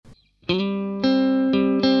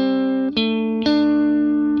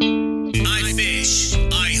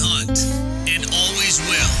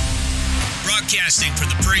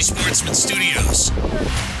Prairie Sportsman Studios.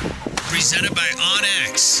 Presented by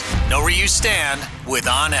OnX. Know where you stand with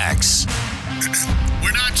OnX.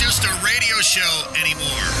 We're not just a radio show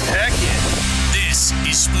anymore. Heck yeah. This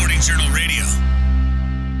is Sporting Journal Radio.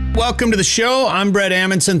 Welcome to the show. I'm Brett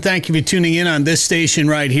Amundson. Thank you for tuning in on this station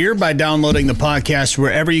right here by downloading the podcast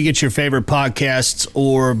wherever you get your favorite podcasts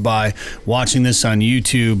or by watching this on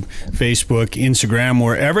YouTube, Facebook, Instagram,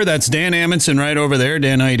 wherever. That's Dan Amundson right over there.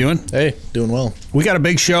 Dan, how you doing? Hey, doing well. We got a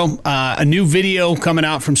big show, a new video coming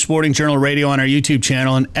out from Sporting Journal Radio on our YouTube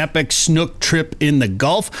channel, an epic snook trip in the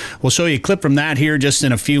Gulf. We'll show you a clip from that here just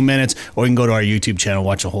in a few minutes, or you can go to our YouTube channel,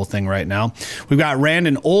 watch the whole thing right now. We've got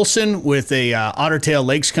Randon Olson with a Otter Tail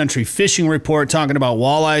Lakes Country fishing report talking about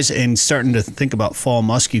walleyes and starting to think about fall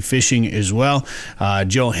muskie fishing as well.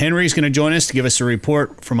 Joe Henry's going to join us to give us a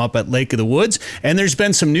report from up at Lake of the Woods. And there's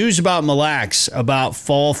been some news about Mille Lacs, about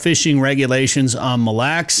fall fishing regulations on Mille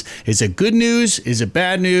Lacs. Is it good news? Is it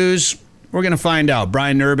bad news? We're going to find out.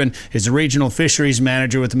 Brian Nurbin is the regional fisheries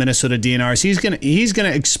manager with the Minnesota DNRs. He's going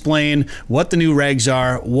to explain what the new regs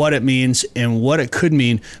are, what it means, and what it could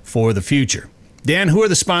mean for the future. Dan, who are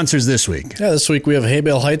the sponsors this week? Yeah, this week we have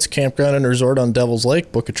Haybale Heights Campground and Resort on Devil's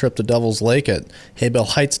Lake. Book a trip to Devil's Lake at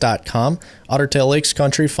haybaleheights.com. Otter Tail Lakes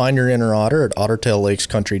Country, find your inner otter at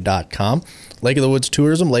ottertaillakescountry.com. Lake of the Woods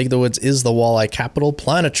Tourism. Lake of the Woods is the walleye capital.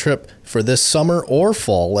 Plan a trip for this summer or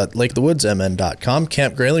fall at lakeofthewoodsmn.com.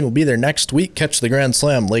 Camp Grayling will be there next week. Catch the Grand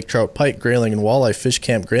Slam, Lake Trout, Pike, Grayling, and Walleye Fish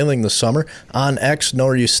Camp Grayling this summer. OnX, know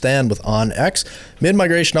where you stand with OnX.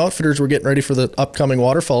 Mid-Migration Outfitters, we're getting ready for the upcoming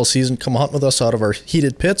waterfowl season. Come hunt with us out of our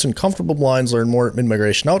heated pits and comfortable blinds. Learn more at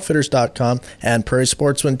midmigrationoutfitters.com. And Prairie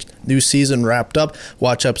Sportsman, new season wrapped up.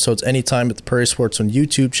 Watch episodes anytime at the Prairie Sportsman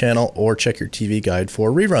YouTube channel or check your TV guide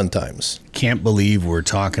for rerun times. Can't believe we're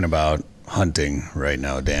talking about hunting right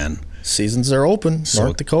now, Dan. Seasons are open.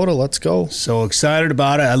 North Dakota, let's go. So excited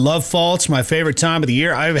about it. I love fall. It's my favorite time of the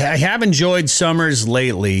year. I have enjoyed summers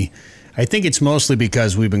lately. I think it's mostly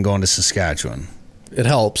because we've been going to Saskatchewan. It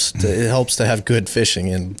helps. It helps to have good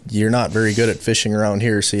fishing, and you're not very good at fishing around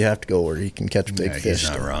here, so you have to go where you can catch big fish. He's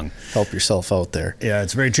not wrong. Help yourself out there. Yeah,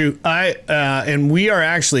 it's very true. And we are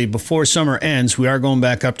actually, before summer ends, we are going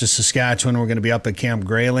back up to Saskatchewan. We're going to be up at Camp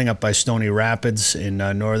Grayling up by Stony Rapids in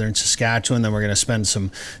northern Saskatchewan. Then we're going to spend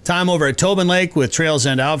some time over at Tobin Lake with Trails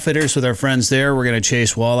End Outfitters with our friends there. We're going to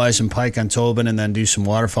chase walleyes and pike on Tobin and then do some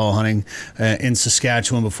waterfowl hunting in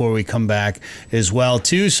Saskatchewan before we come back as well,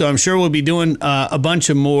 too. So I'm sure we'll be doing a bunch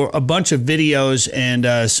of videos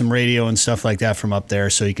and some radio and stuff like that from up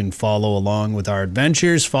there, so you can follow along with our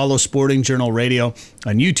adventures. Follow Sporting Journal Radio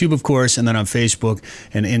on YouTube, of course, and then on Facebook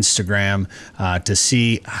and Instagram to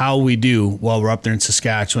see how we do while we're up there in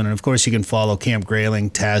Saskatchewan. And of course, you can follow Camp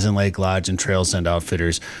Grayling, Tasman Lake Lodge, and Trails End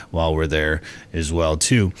Outfitters while we're there as well,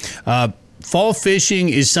 too. Fall fishing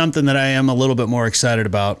is something that I am a little bit more excited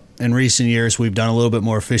about. In recent years, we've done a little bit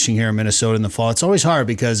more fishing here in Minnesota in the fall. It's always hard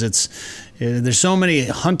because there's so many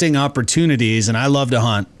hunting opportunities, and I love to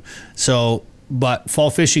hunt. But fall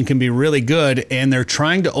fishing can be really good, and they're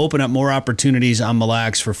trying to open up more opportunities on Mille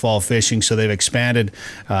Lacs for fall fishing. So they've expanded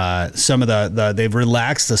some of they've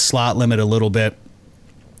relaxed the slot limit a little bit.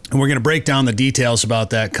 And we're going to break down the details about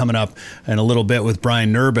that coming up in a little bit with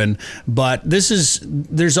Brian Nurbin. But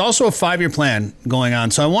there's also a 5-year plan going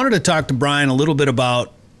on. So I wanted to talk to Brian a little bit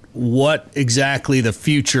about what exactly the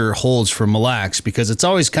future holds for Mille Lacs, because it's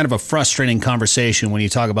always kind of a frustrating conversation when you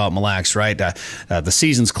talk about Mille Lacs, right? The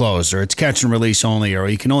season's closed, or it's catch and release only, or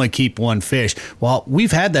you can only keep one fish. Well,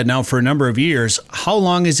 we've had that now for a number of years. How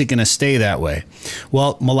long is it going to stay that way?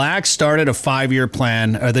 Well, Mille Lacs started a 5-year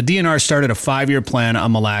plan, or the DNR started a 5-year plan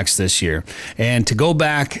on Mille Lacs this year. And to go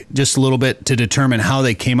back just a little bit to determine how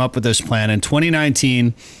they came up with this plan, in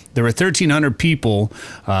 2019, there were 1,300 people,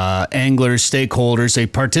 anglers, stakeholders. They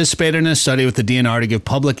participated in a study with the DNR to give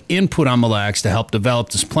public input on Mille Lacs to help develop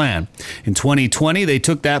this plan. In 2020, they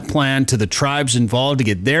took that plan to the tribes involved to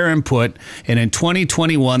get their input, and in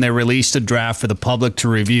 2021, they released a draft for the public to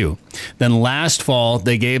review. Then last fall,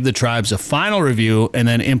 they gave the tribes a final review and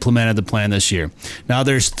then implemented the plan this year. Now,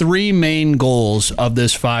 there's 3 main goals of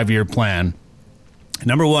this 5-year plan.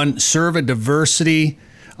 Number 1, serve a diversity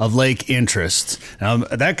of lake interests. Now,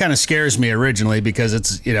 that kind of scares me originally because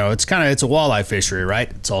it's a walleye fishery, right?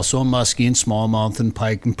 It's also a muskie and smallmouth and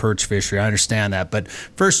pike and perch fishery. I understand that. But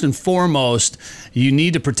first and foremost, you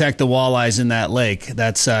need to protect the walleyes in that lake.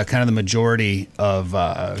 That's kind of the majority of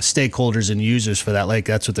stakeholders and users for that lake.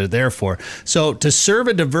 That's what they're there for. So to serve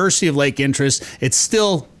a diversity of lake interests, it's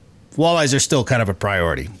still walleyes are still kind of a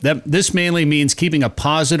priority. This mainly means keeping a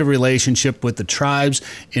positive relationship with the tribes,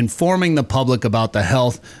 informing the public about the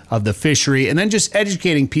health of the fishery, and then just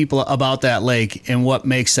educating people about that lake and what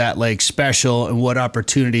makes that lake special and what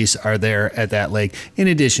opportunities are there at that lake, in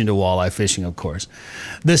addition to walleye fishing, of course.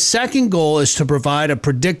 The second goal is to provide a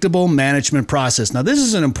predictable management process. Now, this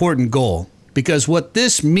is an important goal, because what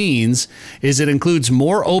this means is it includes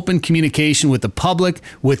more open communication with the public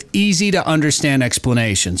with easy to understand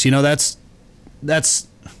explanations. You know, that's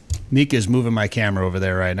Mika's moving my camera over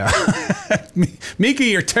there right now. Mika,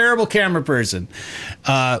 you're a terrible camera person.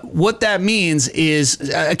 What that means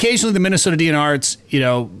is occasionally the Minnesota DNR,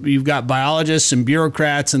 you've got biologists and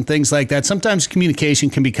bureaucrats and things like that. Sometimes communication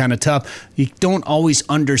can be kind of tough. You don't always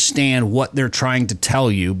understand what they're trying to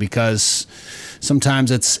tell you, because sometimes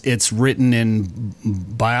it's written in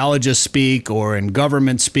biologist speak or in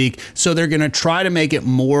government speak. So they're going to try to make it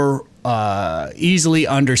more easily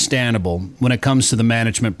understandable when it comes to the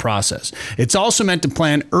management process. It's also meant to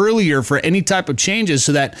plan earlier for any type of changes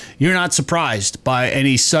so that you're not surprised by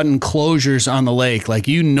any sudden closures on the lake. Like,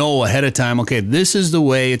 ahead of time, okay, this is the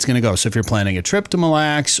way it's going to go. So if you're planning a trip to Mille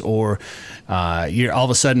Lacs, or you're all of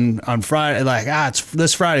a sudden on Friday, like, it's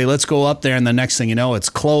this Friday, let's go up there, and the next thing you know, it's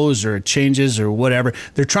closed or it changes or whatever.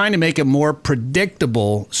 They're trying to make it more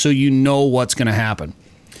predictable so you know what's going to happen.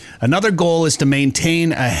 Another goal is to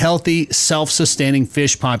maintain a healthy, self-sustaining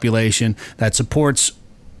fish population that supports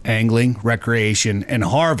angling, recreation, and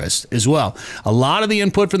harvest as well. A lot of the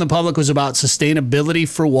input from the public was about sustainability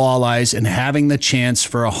for walleyes and having the chance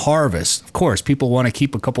for a harvest. Of course, people want to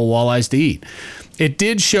keep a couple walleyes to eat. It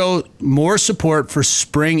did show more support for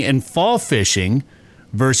spring and fall fishing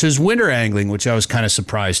versus winter angling, which I was kind of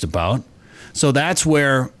surprised about. So that's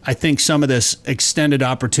where I think some of this extended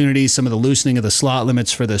opportunity, some of the loosening of the slot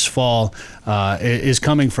limits for this fall is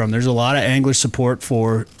coming from. There's a lot of angler support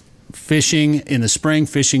for fishing in the spring,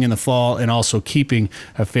 fishing in the fall, and also keeping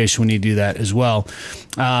a fish when you do that as well.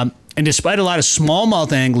 And despite a lot of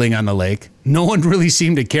smallmouth angling on the lake, no one really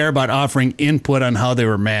seemed to care about offering input on how they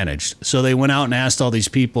were managed. So they went out and asked all these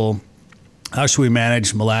people, how should we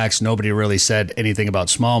manage Mille Lacs? Nobody really said anything about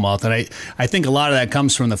smallmouth. And I think a lot of that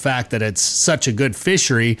comes from the fact that it's such a good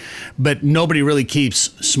fishery, but nobody really keeps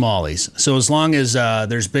smallies. So as long as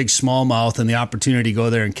there's big smallmouth and the opportunity to go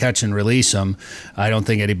there and catch and release them, I don't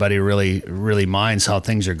think anybody really minds how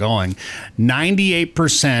things are going.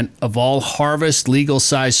 98% of all harvest legal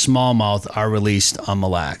size smallmouth are released on Mille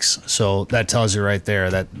Lacs. So that tells you right there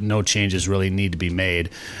that no changes really need to be made.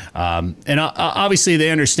 And obviously they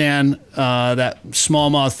understand that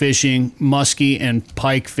smallmouth fishing, muskie, and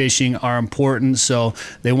pike fishing are important, so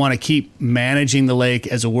they want to keep managing the lake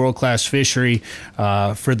as a world-class fishery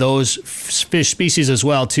for those fish species as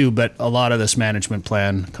well, too, but a lot of this management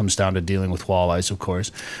plan comes down to dealing with walleyes, of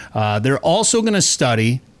course. They're also going to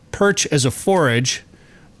study perch as a forage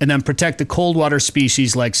and then protect the cold water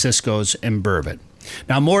species like ciscos and burbot.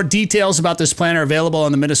 Now, more details about this plan are available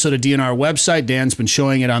on the Minnesota DNR website. Dan's been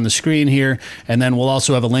showing it on the screen here, and then we'll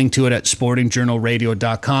also have a link to it at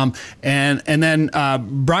sportingjournalradio.com. And then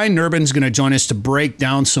Brian Nurbin's going to join us to break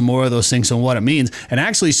down some more of those things and what it means, and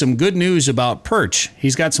actually some good news about perch.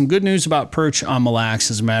 He's got some good news about perch on Mille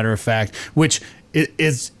Lacs, as a matter of fact, which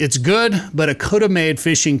it's good, but it could have made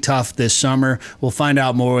fishing tough this summer. We'll find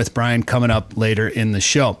out more with Brian coming up later in the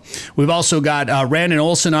show. We've also got Randon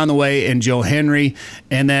Olson on the way and Joe Henry.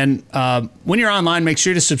 And then when you're online, make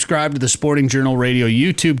sure to subscribe to the Sporting Journal Radio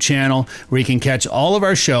YouTube channel, where you can catch all of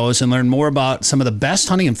our shows and learn more about some of the best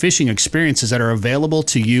hunting and fishing experiences that are available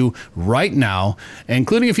to you right now,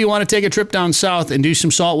 including if you want to take a trip down south and do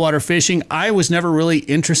some saltwater fishing. I was never really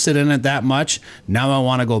interested in it that much. Now I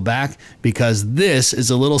want to go back, because this is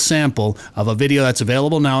a little sample of a video that's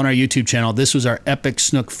available now on our YouTube channel. This was our epic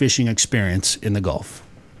snook fishing experience in the Gulf.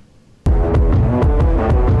 A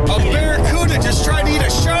barracuda just tried to eat a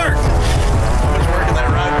shark. I was working that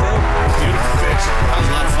rod too. Beautiful fish. That was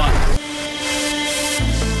a lot of fun.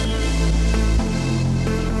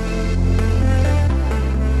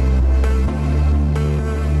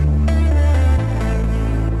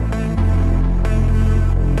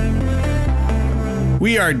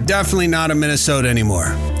 We are definitely not in Minnesota anymore.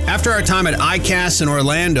 After our time at ICAST in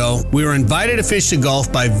Orlando, we were invited to fish the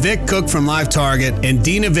Gulf by Vic Cook from Live Target and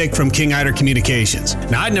Dina Vic from King Eider Communications.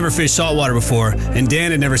 Now, I'd never fished saltwater before, and Dan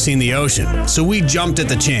had never seen the ocean, so we jumped at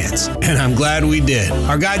the chance, and I'm glad we did.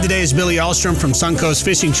 Our guide today is Billy Ahlstrom from Suncoast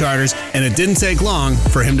Fishing Charters, and it didn't take long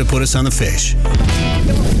for him to put us on the fish.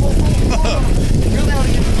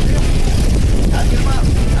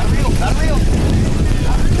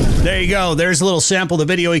 There you go. There's a little sample of the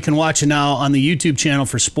video. You can watch it now on the YouTube channel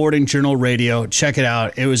for Sporting Journal Radio. Check it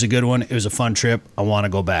out. It was a good one. It was a fun trip. I want to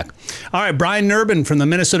go back. All right, Brian Nurbin from the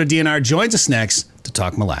Minnesota DNR joins us next to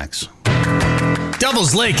talk Mille Lacs.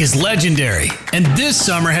 Devil's Lake is legendary, and this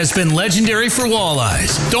summer has been legendary for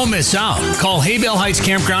walleyes. Don't miss out. Call Haybale Heights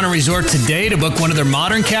Campground and Resort today to book one of their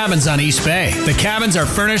modern cabins on East Bay. The cabins are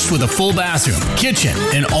furnished with a full bathroom, kitchen,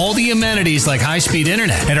 and all the amenities like high-speed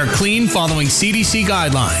internet and are clean following CDC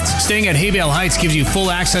guidelines. Staying at Haybale Heights gives you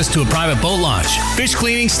full access to a private boat launch, fish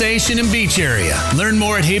cleaning station, and beach area. Learn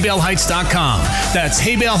more at haybaleheights.com. That's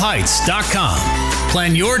haybaleheights.com.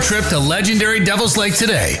 Plan your trip to legendary Devil's Lake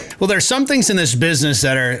today. Well, there's some things in this business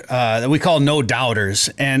that are that we call no doubters,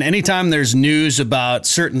 and anytime there's news about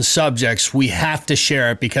certain subjects, we have to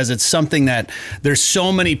share it because it's something that there's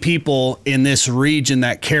so many people in this region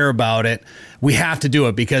that care about it. We have to do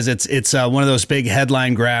it because it's one of those big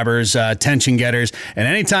headline grabbers, attention getters. And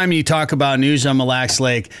anytime you talk about news on Mille Lacs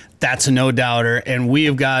Lake, that's a no doubter. And we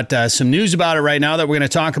have got some news about it right now that we're going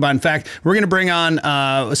to talk about. In fact, we're going to bring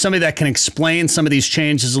on somebody that can explain some of these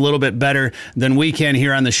changes a little bit better than we can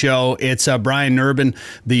here on the show. It's Brian Nurbin,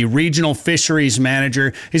 the regional fisheries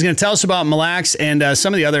manager. He's going to tell us about Mille Lacs and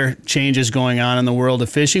some of the other changes going on in the world of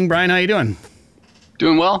fishing. Brian, how you doing?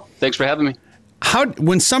 Doing well. Thanks for having me.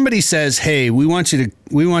 When somebody says, "Hey, we want you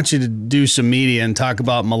to do some media and talk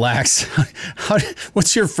about Mille Lacs,"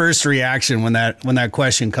 what's your first reaction when that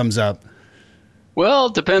question comes up? Well,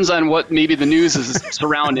 it depends on what maybe the news is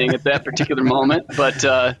surrounding at that particular moment. But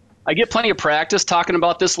I get plenty of practice talking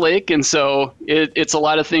about this lake, and so it's a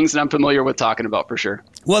lot of things that I'm familiar with talking about for sure.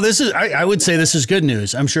 Well, I would say this is good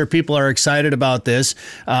news. I'm sure people are excited about this.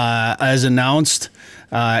 As announced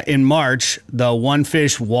in March, the one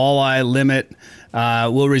fish walleye limit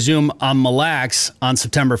will resume on Mille Lacs on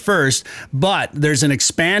September 1st, but there's an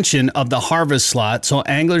expansion of the harvest slot. So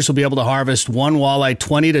anglers will be able to harvest one walleye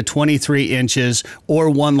 20 to 23 inches or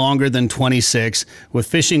one longer than 26, with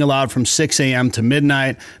fishing allowed from 6 a.m. to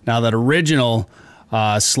midnight. Now, that original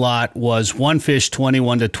slot was one fish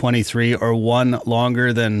 21 to 23 or one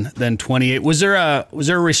longer than 28. Was there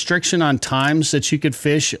a restriction on times that you could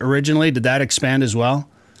fish originally? Did that expand as well?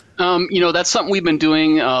 That's something we've been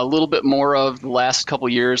doing a little bit more of the last couple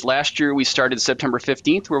of years. Last year, we started September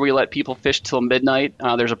 15th, where we let people fish till midnight.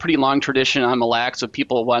 There's a pretty long tradition on Mille Lacs of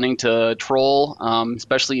people wanting to troll,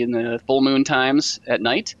 especially in the full moon times at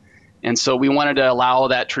night. And so we wanted to allow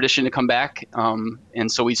that tradition to come back.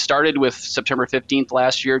 And so we started with September 15th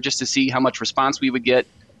last year just to see how much response we would get.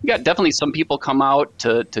 We got definitely some people come out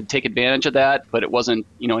to take advantage of that, but it wasn't,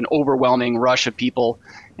 an overwhelming rush of people.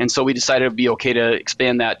 And so we decided it would be okay to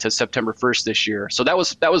expand that to September 1st this year. So that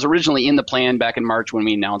was originally in the plan back in March when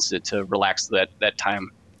we announced it to relax that time.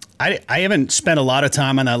 I haven't spent a lot of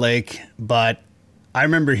time on that lake, but I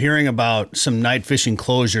remember hearing about some night fishing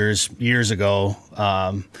closures years ago.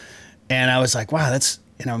 And I was like, wow, that's,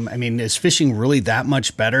 is fishing really that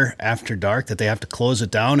much better after dark that they have to close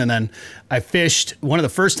it down? And then I fished, one of the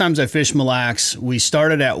first times I fished Mille Lacs, we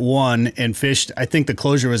started at 1 and fished, I think the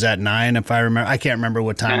closure was at 9, if I remember. I can't remember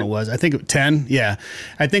what time 10. It was. I think 10, yeah.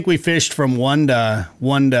 I think we fished from 1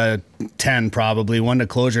 to 10 probably, 1 to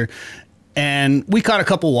closure. And we caught a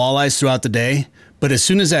couple walleyes throughout the day. But as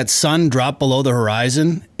soon as that sun dropped below the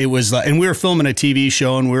horizon, it was like, and we were filming a TV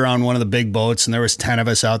show and we were on one of the big boats and there was 10 of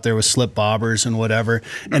us out there with slip bobbers and whatever.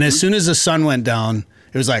 And as soon as the sun went down,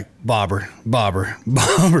 it was like bobber, bobber,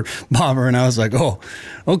 bobber, bobber. And I was like, oh,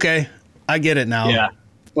 okay, I get it now. Yeah.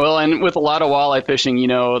 Well, and with a lot of walleye fishing,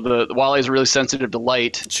 the walleyes are really sensitive to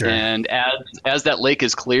light. Sure. And as that lake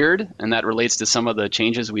is cleared, and that relates to some of the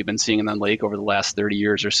changes we've been seeing in that lake over the last 30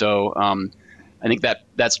 years or so, I think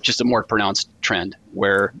that's just a more pronounced trend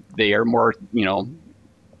where they are more,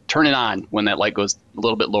 turning on when that light goes a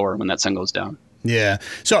little bit lower, when that sun goes down. Yeah.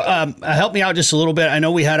 So help me out just a little bit. I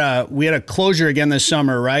know we had a closure again this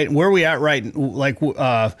summer, right? Where are we at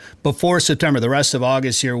before September, the rest of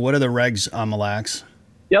August here? What are the regs on Mille Lacs?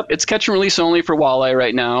 Yep. It's catch and release only for walleye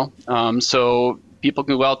right now. So people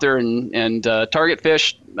can go out there and target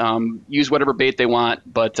fish, use whatever bait they want,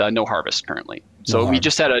 but no harvest currently. So we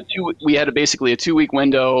just had basically a 2-week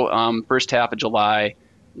window, first half of July,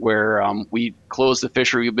 where we closed the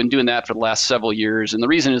fishery. We've been doing that for the last several years. And the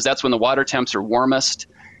reason is that's when the water temps are warmest,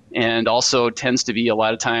 and also tends to be a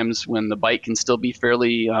lot of times when the bite can still be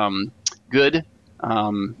fairly good.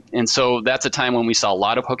 And so that's a time when we saw a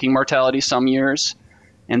lot of hooking mortality some years.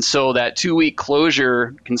 And so that 2-week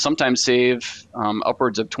closure can sometimes save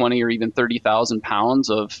upwards of 20 or even 30,000 pounds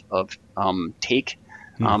of take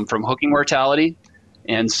from hooking mortality.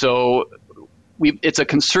 And so it's a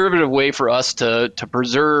conservative way for us to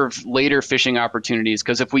preserve later fishing opportunities,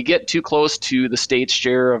 because if we get too close to the state's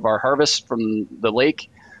share of our harvest from the lake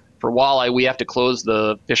for walleye, we have to close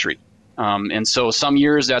the fishery. And so some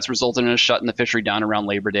years that's resulted in us shutting the fishery down around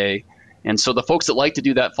Labor Day. And so the folks that like to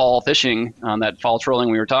do that fall fishing, that fall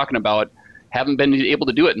trolling we were talking about, haven't been able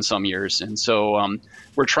to do it in some years. And so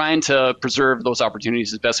we're trying to preserve those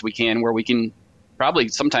opportunities as best we can, where we can probably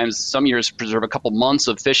sometimes some years preserve a couple months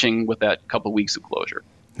of fishing with that couple weeks of closure.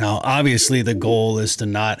 Now, obviously, the goal is to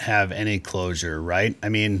not have any closure, right? I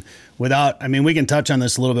mean, we can touch on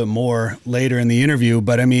this a little bit more later in the interview,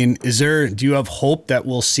 but I mean, do you have hope that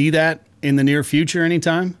we'll see that in the near future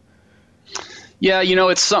anytime? Yeah,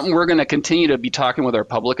 it's something we're going to continue to be talking with our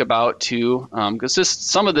public about too, because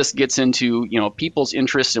some of this gets into, people's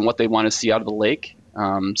interest in what they want to see out of the lake.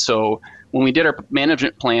 So when we did our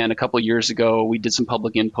management plan a couple of years ago, we did some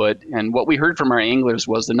public input, and what we heard from our anglers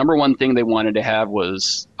was the number one thing they wanted to have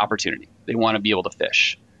was opportunity. They want to be able to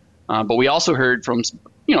fish. But we also heard from,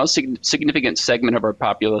 a significant segment of our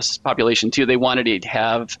population too. They wanted to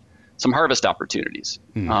have some harvest opportunities.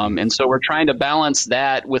 Mm-hmm. And so we're trying to balance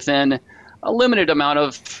that within a limited amount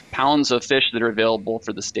of pounds of fish that are available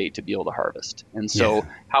for the state to be able to harvest. And so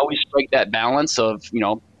how we strike that balance of,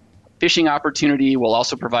 fishing opportunity while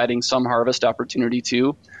also providing some harvest opportunity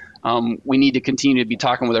too. We need to continue to be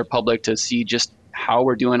talking with our public to see just how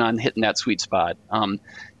we're doing on hitting that sweet spot.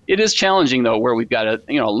 It is challenging though, where we've got a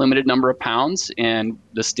limited number of pounds and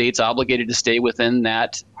the state's obligated to stay within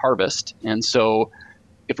that harvest. And so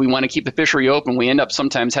if we want to keep the fishery open, we end up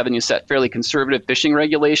sometimes having to set fairly conservative fishing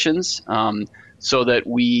regulations so that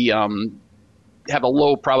we have a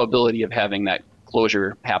low probability of having that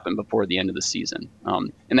closure happen before the end of the season.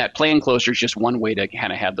 And that planned closure is just one way to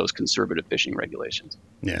kind of have those conservative fishing regulations.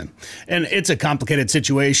 Yeah. And it's a complicated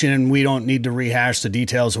situation, and we don't need to rehash the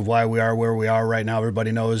details of why we are where we are right now.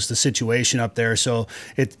 Everybody knows the situation up there. So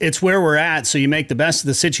it's where we're at. So you make the best of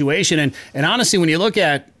the situation. And honestly, when you look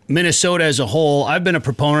at Minnesota as a whole, I've been a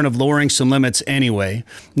proponent of lowering some limits anyway.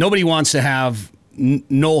 Nobody wants to have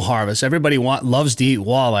no harvest. Everybody loves to eat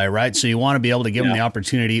walleye, right? So you want to be able to give them the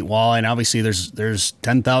opportunity to eat walleye. And obviously there's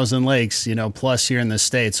 10,000 lakes, plus here in the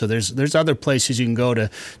state. So there's other places you can go to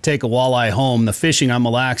take a walleye home. The fishing on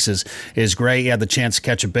Mille Lacs is great. You have the chance to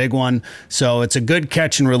catch a big one. So it's a good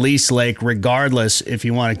catch and release lake regardless if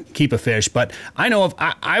you want to keep a fish. But I know if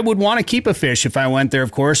I would want to keep a fish if I went there,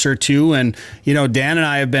 of course, or two. And, Dan and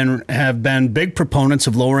I have been big proponents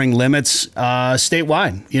of lowering limits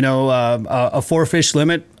statewide. A 4-fish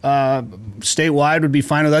limit statewide would be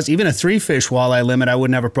fine with us. Even a 3-fish walleye limit I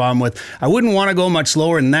wouldn't have a problem with. I wouldn't want to go much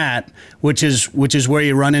lower than that, which is where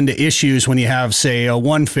you run into issues when you have, say, a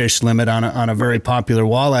 1-fish limit on a very popular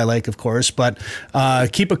walleye lake, of course. But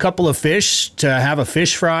keep a couple of fish to have a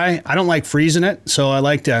fish fry. I don't like freezing it, so I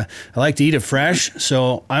like to eat it fresh.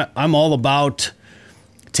 So I'm all about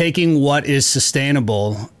taking what is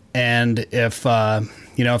sustainable, and if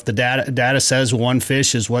if the data says 1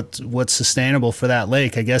 fish is what's sustainable for that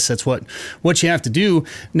lake, I guess that's what you have to do.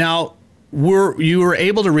 Now, you were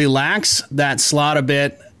able to relax that slot a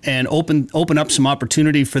bit and open up some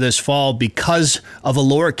opportunity for this fall because of a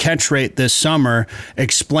lower catch rate this summer.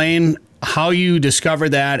 Explain how you discovered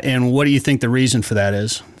that and what do you think the reason for that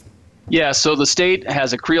is? Yeah, so the state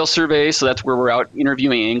has a creel survey, so that's where we're out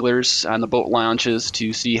interviewing anglers on the boat launches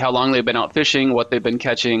to see how long they've been out fishing, what they've been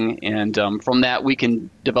catching, and from that we can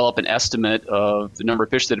develop an estimate of the number of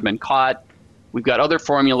fish that have been caught. We've got other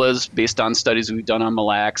formulas based on studies we've done on Mille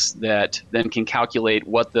Lacs that then can calculate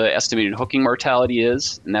what the estimated hooking mortality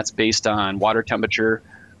is, and that's based on water temperature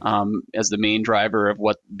as the main driver of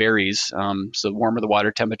what varies. So the warmer the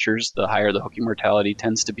water temperatures, the higher the hooking mortality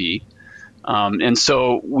tends to be. And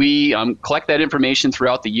so we collect that information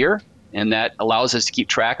throughout the year, and that allows us to keep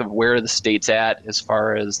track of where the state's at as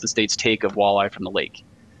far as the state's take of walleye from the lake.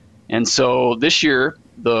 And so this year,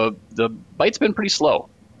 the bite's been pretty slow.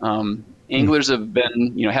 Anglers have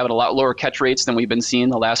been, having a lot lower catch rates than we've been seeing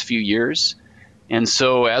the last few years. And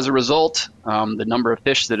so as a result, the number of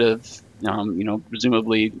fish that have,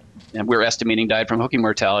 presumably, and we're estimating died from hooking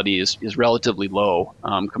mortality is relatively low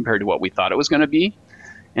compared to what we thought it was going to be.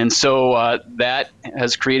 And so that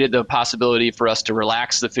has created the possibility for us to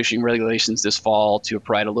relax the fishing regulations this fall to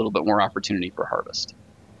provide a little bit more opportunity for harvest.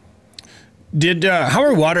 How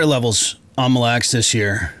are water levels on Mille Lacs this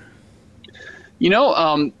year?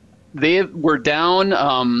 They were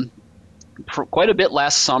down quite a bit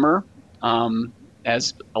last summer,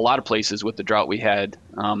 as a lot of places with the drought we had.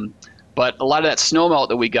 But a lot of that snowmelt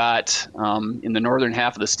that we got in the northern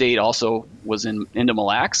half of the state also was into Mille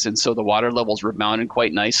Lacs, and so the water levels rebounded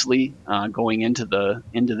quite nicely going into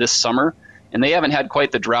this summer. And they haven't had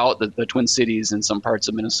quite the drought that the Twin Cities and some parts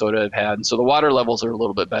of Minnesota have had. And so the water levels are a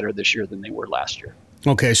little bit better this year than they were last year.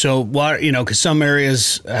 Okay, so water, because some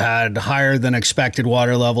areas had higher than expected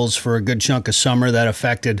water levels for a good chunk of summer. That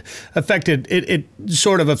affected it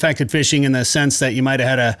sort of affected fishing in the sense that you might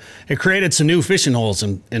have it created some new fishing holes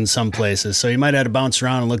in some places. So you might have had to bounce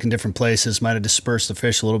around and look in different places, might have dispersed the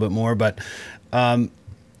fish a little bit more. But if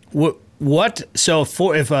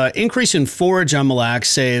an increase in forage on Mille Lacs,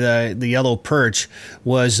 say the yellow perch,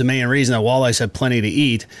 was the main reason that walleyes had plenty to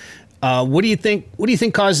eat, what do you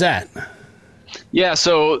think caused that? Yeah,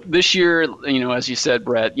 so this year, as you said,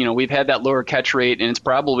 Brett, we've had that lower catch rate, and it's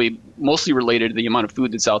probably mostly related to the amount of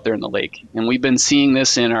food that's out there in the lake. And we've been seeing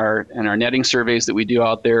this in our netting surveys that we do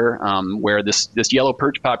out there, where this yellow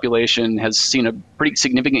perch population has seen a pretty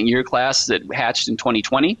significant year class that hatched in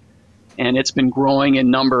 2020, and it's been growing in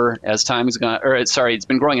number as time's gone, it's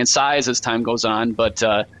been growing in size as time goes on, but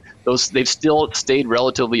they've still stayed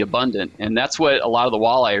relatively abundant, and that's what a lot of the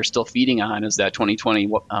walleye are still feeding on, is that 2020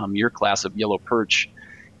 year class of yellow perch.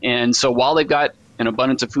 And so while they've got an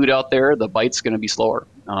abundance of food out there, the bite's going to be slower,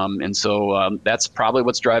 and so that's probably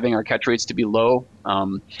what's driving our catch rates to be low.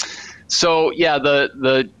 So yeah,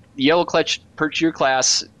 the yellow perch year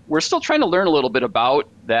class, we're still trying to learn a little bit about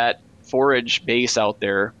that forage base out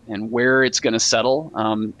there and where it's going to settle.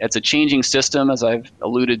 It's a changing system, as I've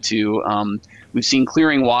alluded to. We've seen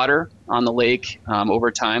clearing water on the lake over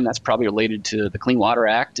time. That's probably related to the Clean Water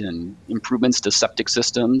Act and improvements to septic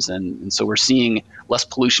systems. And so we're seeing less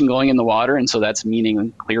pollution going in the water. And so that's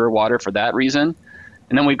meaning clearer water for that reason.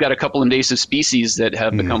 And then we've got a couple invasive species that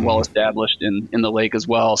have become well established in the lake as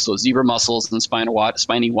well. So zebra mussels and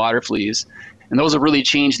spiny water fleas. And those have really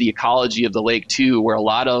changed the ecology of the lake too, where a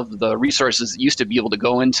lot of the resources that used to be able to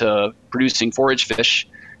go into producing forage fish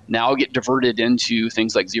now get diverted into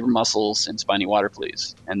things like zebra mussels and spiny water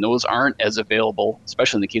fleas. And those aren't as available,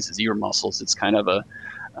 especially in the case of zebra mussels. It's kind of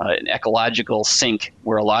an ecological sink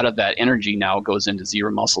where a lot of that energy now goes into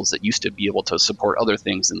zebra mussels that used to be able to support other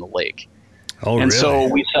things in the lake. Oh, and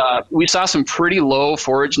really? So we saw some pretty low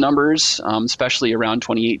forage numbers, especially around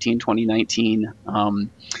 2018, 2019.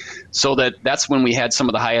 So that's when we had some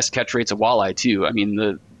of the highest catch rates of walleye too. I mean,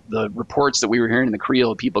 the reports that we were hearing in the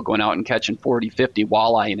Creel, people going out and catching 40, 50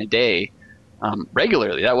 walleye in a day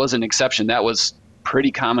regularly. That wasn't an exception. That was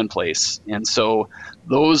pretty commonplace. And so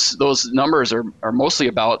those numbers are mostly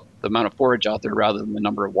about the amount of forage out there rather than the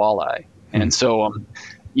number of walleye. And so,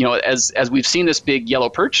 as we've seen this big yellow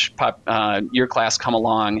perch year class come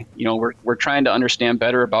along, we're trying to understand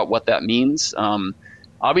better about what that means.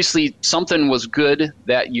 Obviously, something was good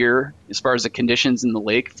that year as far as the conditions in the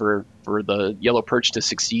lake for the yellow perch to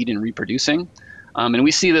succeed in reproducing. And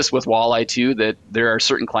we see this with walleye too, that there are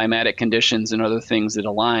certain climatic conditions and other things that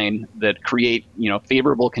align that create,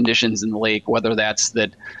 favorable conditions in the lake, whether that's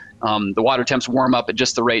that the water temps warm up at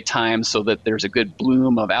just the right time so that there's a good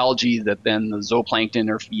bloom of algae that then the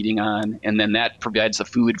zooplankton are feeding on, and then that provides the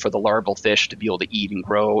food for the larval fish to be able to eat and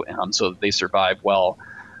grow so that they survive well.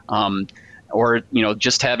 Or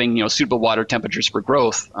just having suitable water temperatures for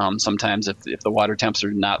growth. Sometimes if the water temps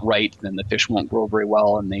are not right, then the fish won't grow very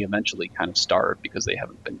well, and they eventually kind of starve because they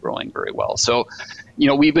haven't been growing very well. So,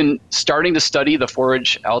 we've been starting to study the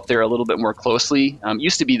forage out there a little bit more closely. It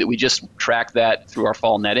used to be that we just track that through our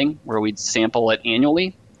fall netting, where we'd sample it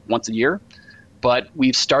annually, once a year. But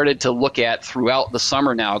we've started to look at throughout the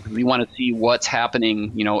summer now, because we want to see what's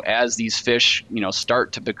happening, as these fish,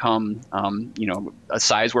 start to become, a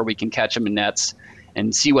size where we can catch them in nets,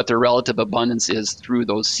 and see what their relative abundance is through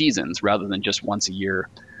those seasons rather than just once a year.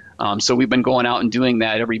 So we've been going out and doing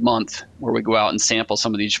that every month, where we go out and sample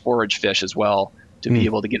some of these forage fish as well to be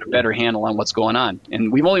able to get a better handle on what's going on.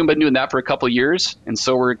 And we've only been doing that for a couple of years, and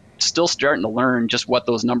so we're still starting to learn just what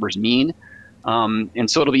those numbers mean. And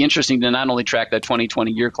so it'll be interesting to not only track that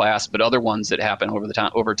 2020 year class, but other ones that happen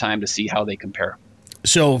over time to see how they compare.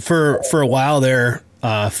 So for a while there,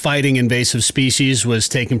 fighting invasive species was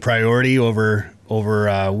taking priority over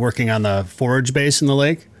working on the forage base in the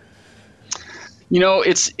lake.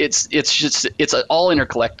 It's all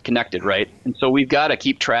interconnected, right? And so we've got to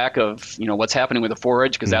keep track of what's happening with the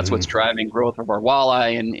forage, because that's what's driving growth of our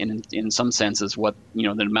walleye, and in some senses what the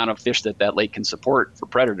amount of fish that lake can support for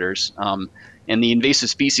predators. And the invasive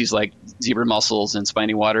species like zebra mussels and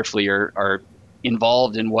spiny water flea are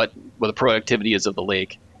involved in what the productivity is of the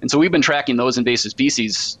lake. And so we've been tracking those invasive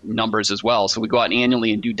species numbers as well. So we go out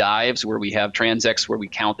annually and do dives where we have transects where we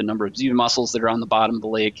count the number of zebra mussels that are on the bottom of the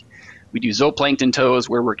lake. We do zooplankton tows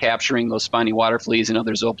where we're capturing those spiny water fleas and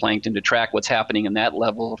other zooplankton to track what's happening in that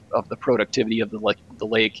level of the productivity of the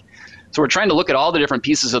lake. So we're trying to look at all the different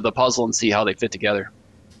pieces of the puzzle and see how they fit together.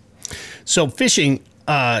 So fishing,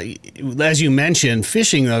 as you mentioned,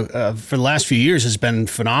 fishing for the last few years has been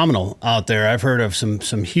phenomenal out there. I've heard of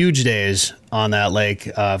some huge days on that lake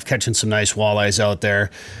of catching some nice walleyes out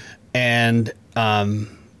there, and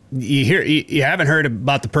you haven't heard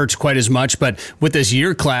about the perch quite as much, but with this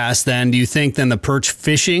year class, then do you think then the perch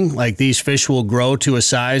fishing, like these fish will grow to a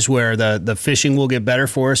size where the fishing will get better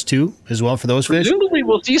for us too, as well for those fish? Presumably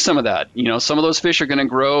we'll see some of that. Some of those fish are going to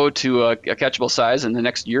grow to a catchable size in the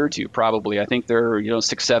next year or two, probably. I think they're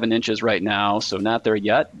 6-7 inches right now, so not there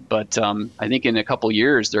yet. But I think in a couple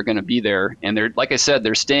years they're going to be there, and they're, like I said,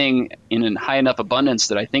 they're staying in a high enough abundance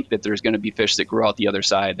that I think that there's going to be fish that grow out the other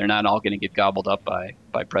side. They're not all going to get gobbled up by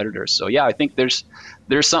predators. So yeah, I think there's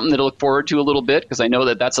something to look forward to a little bit, because I know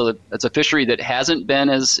that that's a fishery that hasn't been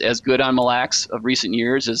as good on Mille Lacs of recent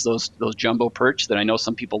years as those jumbo perch that I know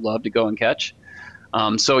some people love to go and catch.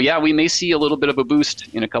 So yeah, we may see a little bit of a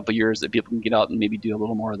boost in a couple of years that people can get out and maybe do a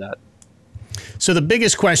little more of that. So the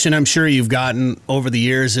biggest question I'm sure you've gotten over the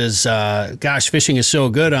years is, gosh, fishing is so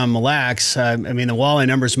good on Mille Lacs. I mean, the walleye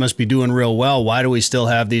numbers must be doing real well. Why do we still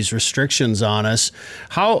have these restrictions on us?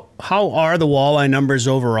 How are the walleye numbers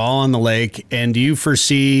overall on the lake? And do you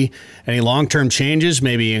foresee any long-term changes,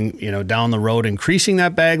 maybe down the road, increasing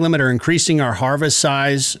that bag limit or increasing our harvest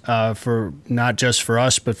size for not just for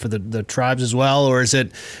us but for the tribes as well? Or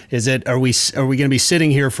are we going to be sitting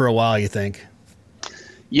here for a while, you think?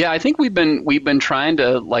 Yeah, I think we've been trying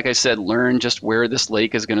to, like I said, learn just where this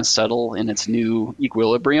lake is going to settle in its new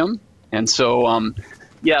equilibrium. And so,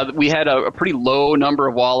 we had a pretty low number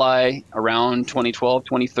of walleye around 2012,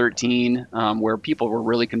 2013, where people were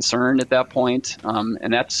really concerned at that point.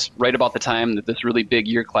 And that's right about the time that this really big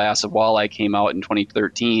year class of walleye came out in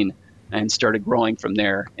 2013 and started growing from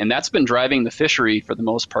there. And that's been driving the fishery for the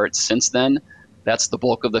most part since then. That's the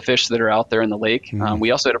bulk of the fish that are out there in the lake. Mm-hmm. We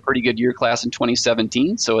also had a pretty good year class in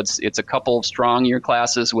 2017, so it's a couple of strong year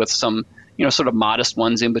classes with some, sort of modest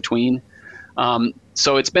ones in between.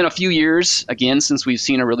 So it's been a few years, again, since we've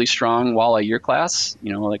seen a really strong walleye year class.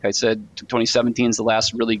 Like I said, 2017 is the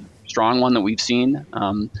last really strong one that we've seen.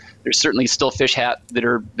 There's certainly still fish that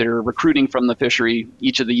are recruiting from the fishery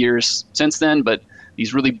each of the years since then, but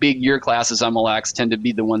these really big year classes on Mille Lacs tend to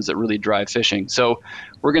be the ones that really drive fishing. So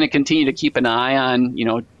we're going to continue to keep an eye on,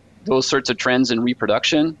 those sorts of trends in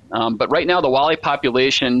reproduction. But right now, the walleye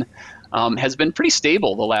population has been pretty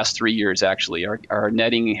stable the last 3 years, actually. Our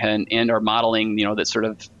netting and our modeling, that sort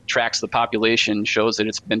of tracks the population shows that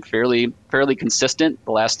it's been fairly consistent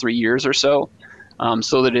the last 3 years or so.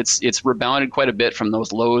 So that it's rebounded quite a bit from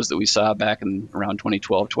those lows that we saw back in around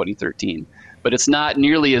 2012, 2013. But it's not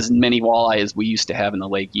nearly as many walleye as we used to have in the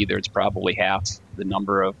lake either. It's probably half the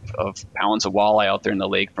number of pounds of walleye out there in the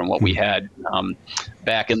lake from what we had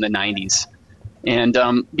back in the 90s. And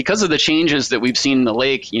because of the changes that we've seen in the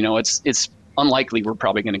lake, it's unlikely we're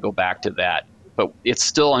probably going to go back to that. But it's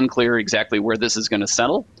still unclear exactly where this is going to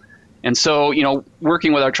settle. And so,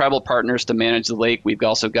 working with our tribal partners to manage the lake, we've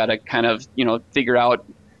also got to kind of, figure out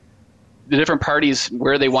the different parties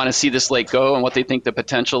where they want to see this lake go and what they think the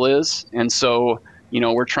potential is. And so,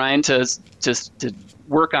 we're trying to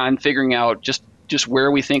work on figuring out just where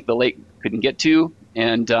we think the lake could get to.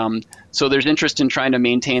 And so there's interest in trying to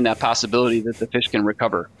maintain that possibility that the fish can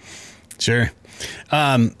recover. Sure.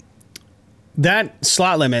 That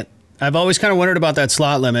slot limit, I've always kind of wondered about that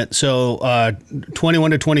slot limit. So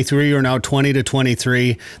 21 to 23 or now 20 to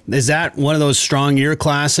 23. Is that one of those strong year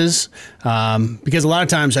classes? Because a lot of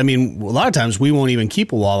times we won't even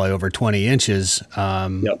keep a walleye over 20 inches.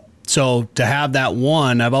 Yep. So to have that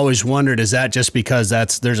one, I've always wondered, is that just because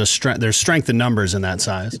there's strength in numbers in that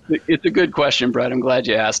size? It's a good question, Brett. I'm glad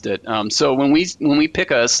you asked it. So when we pick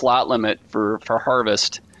a slot limit for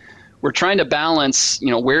harvest, we're trying to balance,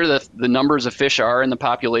 where the numbers of fish are in the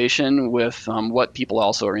population with what people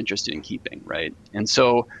also are interested in keeping, right? And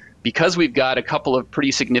so because we've got a couple of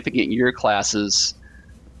pretty significant year classes,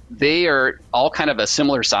 they are all kind of a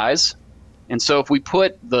similar size. And so if we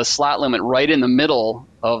put the slot limit right in the middle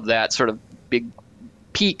of that sort of big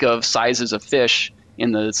peak of sizes of fish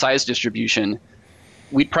in the size distribution,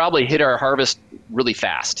 we'd probably hit our harvest really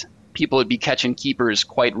fast. People would be catching keepers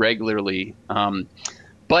quite regularly.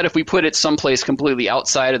 But if we put it someplace completely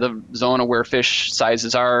outside of the zone of where fish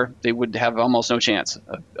sizes are, they would have almost no chance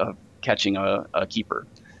of catching a keeper.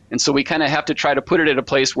 And so we kind of have to try to put it at a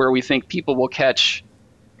place where we think people will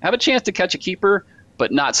have a chance to catch a keeper,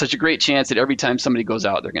 but not such a great chance that every time somebody goes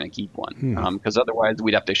out, they're going to keep one. Because otherwise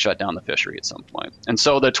we'd have to shut down the fishery at some point. And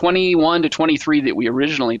so the 21 to 23 that we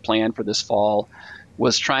originally planned for this fall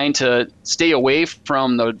was trying to stay away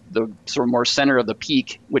from the sort of more center of the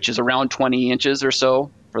peak, which is around 20 inches or so.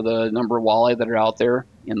 for the number of walleye that are out there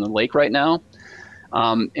in the lake right now.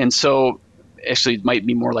 And so actually it might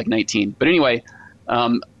be more like 19. But anyway,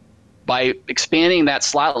 by expanding that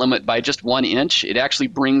slot limit by just 1 inch, it actually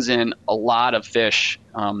brings in a lot of fish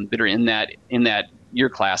that are in that year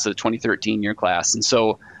class, the 2013 year class. And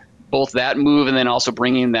so both that move and then also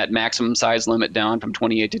bringing that maximum size limit down from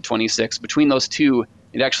 28 to 26, between those two,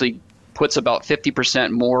 it actually puts about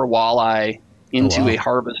 50% more walleye into a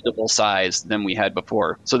harvestable size than we had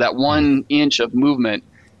before. So that 1 inch of movement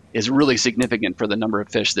is really significant for the number of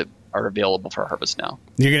fish that are available for harvest now.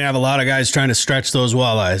 You're going to have a lot of guys trying to stretch those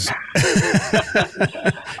walleyes.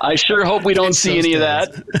 I sure hope we don't see any of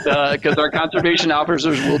that, because our conservation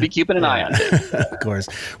officers will be keeping an eye on it. Of course.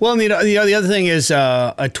 Well, the other thing is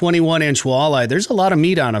a 21-inch walleye, there's a lot of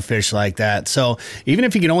meat on a fish like that. So even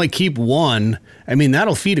if you can only keep one, I mean,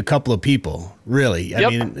 that'll feed a couple of people, really. I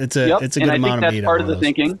mean, it's a good amount of meat. And I think that's part of the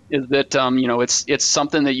thinking is that, it's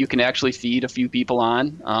something that you can actually feed a few people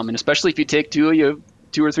on. And especially if you take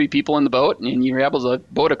two or three people in the boat and you're able to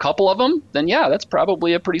boat a couple of them, then that's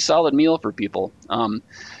probably a pretty solid meal for people.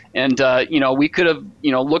 We could have,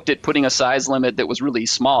 looked at putting a size limit that was really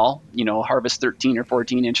small, harvest 13 or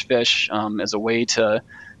 14 inch fish as a way to,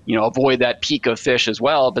 avoid that peak of fish as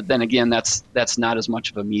well. But then again, that's not as much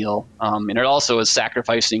of a meal. And it also is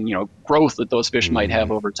sacrificing, growth that those fish might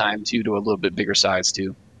have over time too, to a little bit bigger size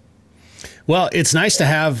too. Well, it's nice to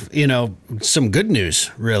have, some good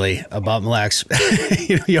news, really, about Mille Lacs.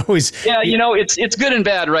 You always... Yeah, it's good and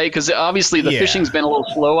bad, right? Because obviously the fishing's been a little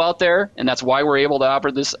slow out there, and that's why we're able to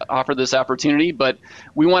offer this opportunity. But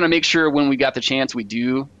we want to make sure when we got the chance, we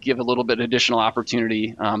do give a little bit additional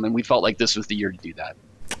opportunity, and we felt like this was the year to do that.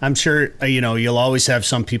 I'm sure you'll always have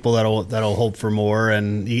some people that'll hope for more,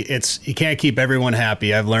 and you can't keep everyone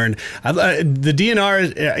happy. I've learned the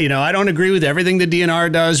DNR. I don't agree with everything the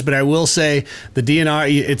DNR does, but I will say the DNR.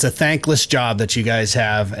 It's a thankless job that you guys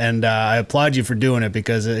have, and I applaud you for doing it,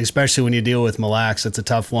 because especially when you deal with Mille Lacs, it's a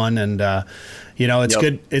tough one, and it's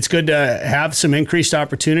good. It's good to have some increased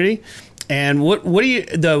opportunity. And what do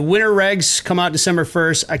the winter regs come out December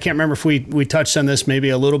 1st? I can't remember if we touched on this maybe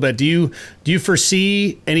a little bit. Do you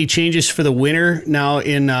foresee any changes for the winter now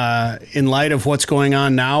in light of what's going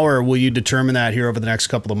on now, or will you determine that here over the next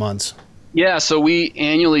couple of months? Yeah, so we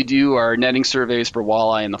annually do our netting surveys for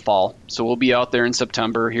walleye in the fall. So we'll be out there in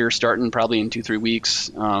September here, starting probably in 2-3 weeks,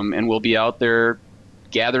 and we'll be out there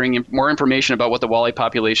gathering more information about what the walleye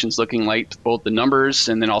population is looking like, both the numbers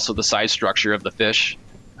and then also the size structure of the fish.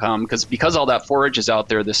 Because all that forage is out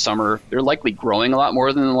there this summer, they're likely growing a lot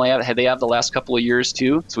more than they have the last couple of years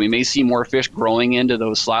too. So we may see more fish growing into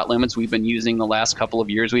those slot limits we've been using the last couple of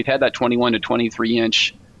years. We've had that 21 to 23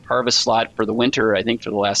 inch harvest slot for the winter, I think, for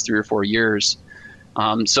the last 3 or 4 years.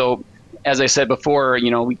 So as I said before,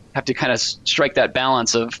 we have to kind of strike that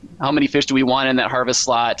balance of how many fish do we want in that harvest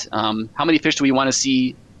slot? How many fish do we want to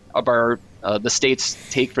see of the states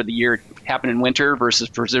take for the year happen in winter versus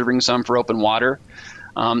preserving some for open water?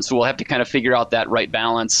 So we'll have to kind of figure out that right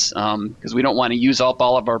balance, because we don't want to use up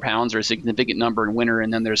all of our pounds or a significant number in winter,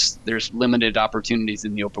 and then there's limited opportunities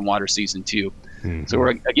in the open water season too. Mm-hmm. So we're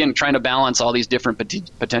again trying to balance all these different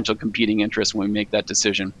potential competing interests when we make that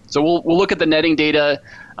decision. So we'll look at the netting data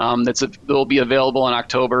that'll be available in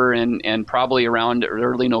October, and probably around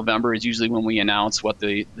early November is usually when we announce what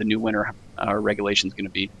the new winter regulation is going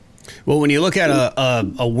to be. Well, when you look at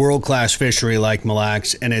a world-class fishery like Mille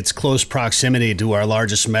Lacs and its close proximity to our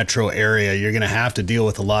largest metro area, you're going to have to deal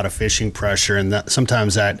with a lot of fishing pressure, and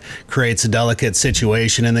sometimes that creates a delicate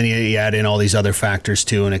situation, and then you add in all these other factors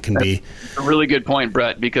too, and it can be a really good point,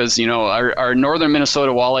 Brett, because our northern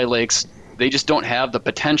Minnesota walleye lakes, they just don't have the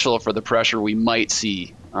potential for the pressure we might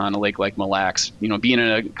see on a lake like Mille Lacs. Being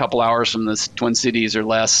in a couple hours from the Twin Cities or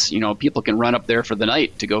less, people can run up there for the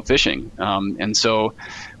night to go fishing, and so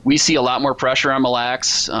we see a lot more pressure on Mille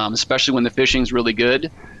Lacs, especially when the fishing's really good.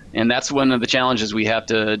 And that's one of the challenges we have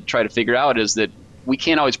to try to figure out, is that we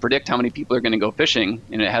can't always predict how many people are going to go fishing,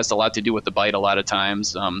 and it has a lot to do with the bite a lot of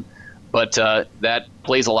times. But that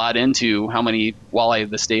plays a lot into how many walleye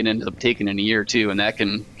the state ends up taking in a year too, and that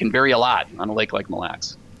can vary a lot on a lake like Mille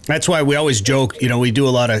Lacs. That's why we always joke, we do a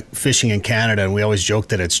lot of fishing in Canada, and we always joke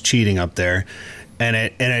that it's cheating up there. And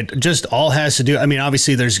it just all has to do,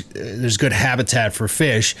 obviously there's good habitat for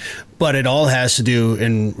fish, but it all has to do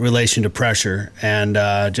in relation to pressure. And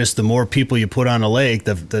just the more people you put on a lake,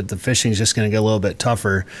 the fishing is just going to get a little bit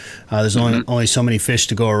tougher. There's only so many fish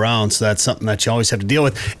to go around, so that's something that you always have to deal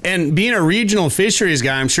with. And being a regional fisheries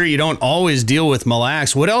guy, I'm sure you don't always deal with Mille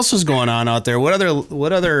Lacs. What else is going on out there? What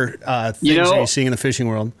other things are you seeing in the fishing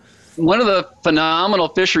world? One of the phenomenal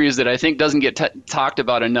fisheries that I think doesn't get talked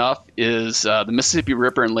about enough is the Mississippi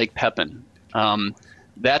Ripper and Lake Pepin.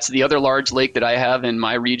 That's the other large lake that I have in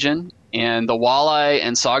my region, and the walleye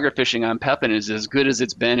and sauger fishing on Pepin is as good as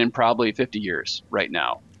it's been in probably 50 years right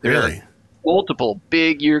now. Really? There are multiple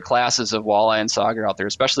big year classes of walleye and sauger out there,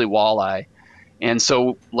 especially walleye. And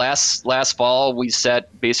so last fall we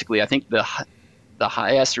set basically, I think the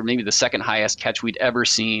highest, or maybe the second highest catch we'd ever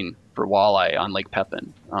seen for walleye on Lake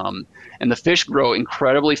Pepin. And the fish grow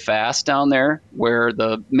incredibly fast down there, where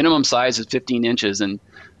the minimum size is 15 inches, and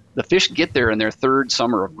the fish get there in their third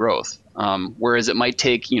summer of growth. Whereas it might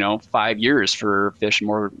take 5 years for fish,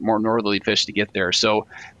 more northerly fish, to get there. So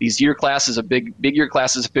these year classes of big year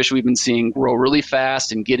classes of fish we've been seeing grow really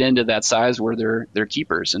fast and get into that size where they're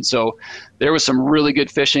keepers. And so there was some really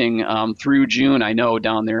good fishing through June, I know,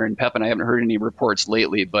 down there in Pepin. I haven't heard any reports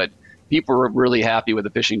lately, but people were really happy with the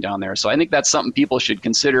fishing down there. So I think that's something people should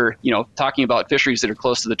consider. Talking about fisheries that are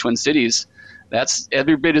close to the Twin Cities, that's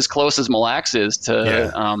every bit as close as Mille Lacs is to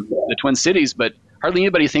the Twin Cities, but hardly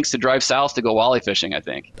anybody thinks to drive south to go walleye fishing, I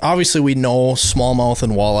think. Obviously, we know smallmouth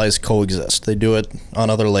and walleyes coexist. They do it on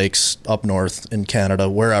other lakes up north in Canada,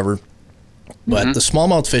 wherever. But the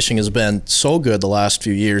smallmouth fishing has been so good the last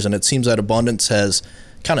few years, and it seems that abundance has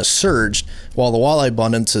kind of surged while the walleye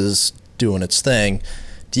abundance is doing its thing.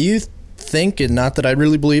 Do you think, and not that I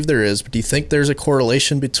really believe there is, but do you think there's a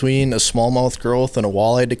correlation between a smallmouth growth and a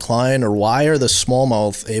walleye decline? Or why are the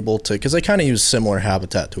smallmouth able to, because they kind of use similar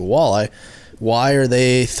habitat to a walleye, why are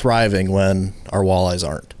they thriving when our walleyes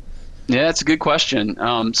aren't? Yeah, that's a good question.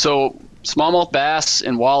 So smallmouth bass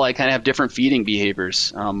and walleye kind of have different feeding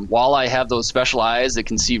behaviors. Walleye have those special eyes that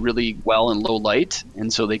can see really well in low light,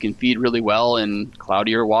 and so they can feed really well in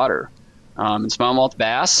cloudier water. And smallmouth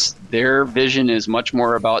bass, their vision is much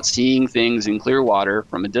more about seeing things in clear water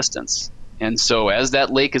from a distance. And so as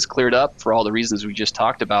that lake is cleared up, for all the reasons we just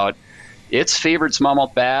talked about, it's favored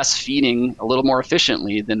smallmouth bass feeding a little more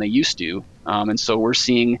efficiently than they used to. And so we're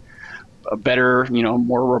seeing a better,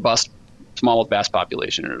 more robust smallmouth bass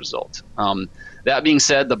population as a result. That being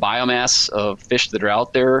said, the biomass of fish that are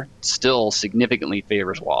out there still significantly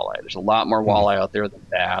favors walleye. There's a lot more walleye out there than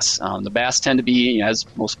bass. The bass tend to be, as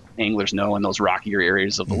most anglers know, in those rockier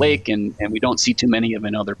areas of the lake, and we don't see too many of them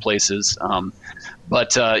in other places.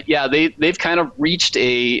 But they've kind of reached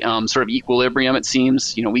a sort of equilibrium, it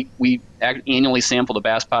seems. We annually sample the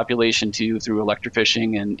bass population too through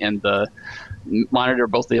electrofishing and monitor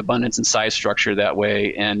both the abundance and size structure that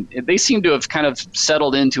way. And they seem to have kind of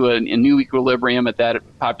settled into a new equilibrium at that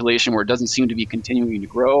population where it doesn't seem to be continuing to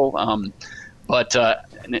grow. But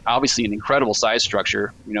obviously an incredible size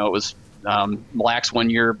structure. It was Mille Lacs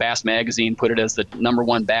one year, Bass Magazine put it as the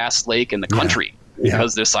 #1 bass lake in the country.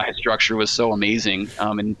 Because the size structure was so amazing.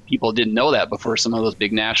 And people didn't know that before some of those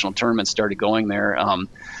big national tournaments started going there.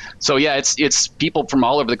 It's people from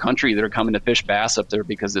all over the country that are coming to fish bass up there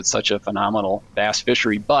because it's such a phenomenal bass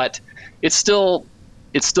fishery. But it's still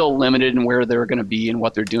limited in where they're going to be and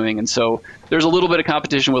what they're doing. And so there's a little bit of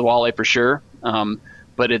competition with walleye for sure.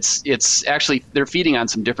 But it's actually, they're feeding on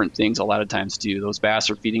some different things a lot of times too. Those bass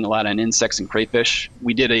are feeding a lot on insects and crayfish.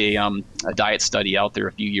 We did a diet study out there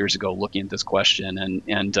a few years ago looking at this question,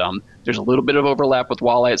 and there's a little bit of overlap with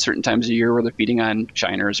walleye at certain times of year where they're feeding on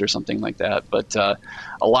shiners or something like that. But a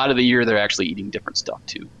lot of the year they're actually eating different stuff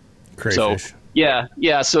too. Crayfish. So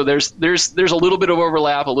yeah. So there's a little bit of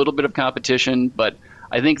overlap, a little bit of competition, but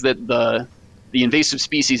I think that the invasive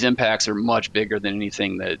species impacts are much bigger than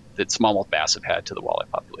anything that smallmouth bass have had to the walleye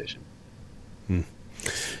population.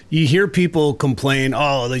 You hear people complain,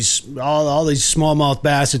 all these smallmouth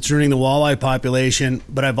bass, it's ruining the walleye population.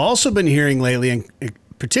 But I've also been hearing lately, and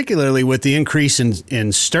particularly with the increase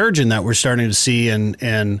in sturgeon that we're starting to see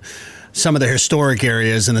in some of the historic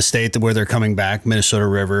areas in the state where they're coming back, Minnesota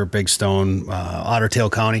River, Big Stone, Otter Tail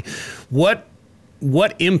County.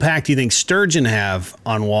 What impact do you think sturgeon have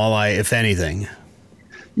on walleye, if anything?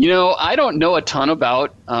 I don't know a ton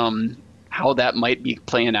about how that might be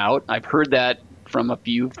playing out. I've heard that from a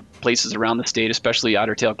few places around the state, especially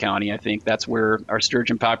Otter Tail County. I think that's where our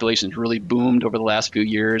sturgeon population has really boomed over the last few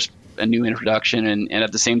years, a new introduction. And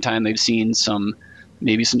at the same time, they've seen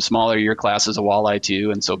maybe some smaller year classes of walleye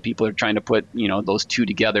too. And so people are trying to put, those two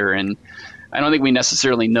together. And I don't think we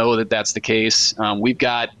necessarily know that that's the case. We've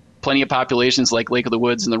got plenty of populations like Lake of the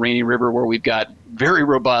Woods and the Rainy River where we've got very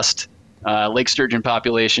robust lake sturgeon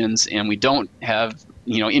populations, and we don't have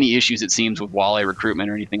any issues, it seems, with walleye recruitment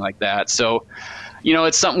or anything like that. So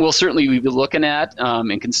it's something we'll certainly be looking at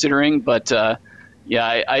and considering, but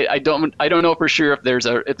I don't know for sure if there's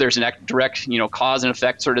a direct cause and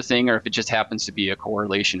effect sort of thing, or if it just happens to be a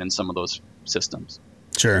correlation in some of those systems.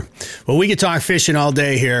 Sure. Well, we could talk fishing all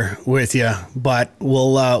day here with you, but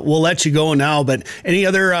we'll let you go now. But any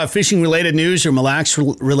other fishing related news or Mille Lacs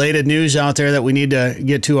related news out there that we need to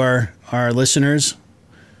get to our listeners?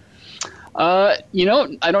 I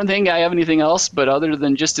don't think I have anything else, but other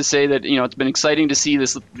than just to say that, it's been exciting to see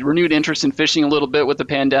this renewed interest in fishing a little bit with the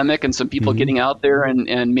pandemic and some people getting out there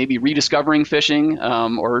and maybe rediscovering fishing,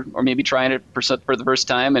 or maybe trying it for the first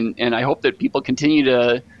time. And I hope that people continue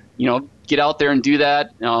to, get out there and do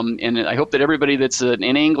that. And I hope that everybody that's an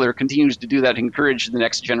angler continues to do that, encourage the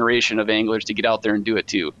next generation of anglers to get out there and do it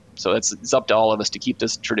too. So it's up to all of us to keep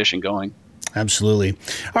this tradition going. Absolutely.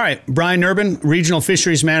 All right. Brian Nurbin, Regional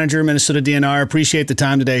Fisheries Manager, Minnesota DNR. Appreciate the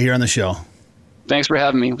time today here on the show. Thanks for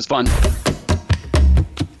having me. It was fun.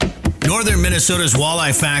 Northern Minnesota's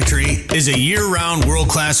Walleye Factory is a year-round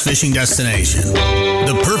world-class fishing destination.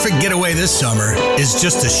 The perfect getaway this summer is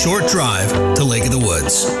just a short drive to Lake of the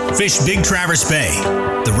Woods. Fish Big Traverse Bay,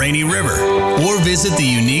 the Rainy River, or visit the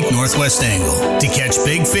unique Northwest Angle. To catch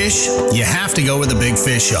big fish, you have to go where the big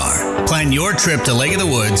fish are. Plan your trip to Lake of the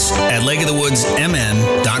Woods at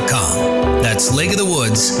lakeofthewoodsmn.com. That's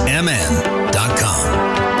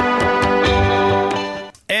lakeofthewoodsmn.com.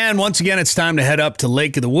 And once again, it's time to head up to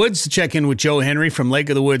Lake of the Woods to check in with Joe Henry from Lake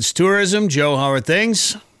of the Woods Tourism. Joe, how are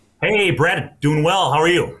things? Hey, Brett, doing well. How are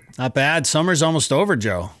you? Not bad. Summer's almost over,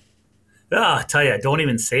 Joe. I tell you, don't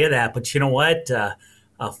even say that. But you know what?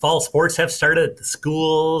 Fall sports have started at the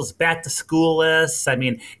schools, back to school lists. I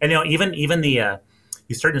mean, and even the you're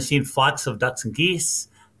starting to see flocks of ducks and geese.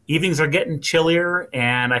 Evenings are getting chillier,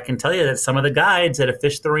 and I can tell you that some of the guides that have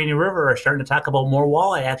fished the Rainy River are starting to talk about more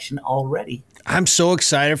walleye action already. I'm so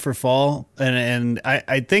excited for fall, and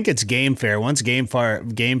I think it's Game Fair. Once Game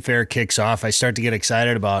Fair kicks off, I start to get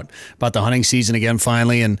excited about the hunting season again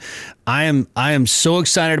finally, and I am so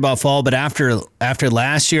excited about fall. But after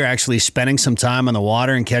last year, actually spending some time on the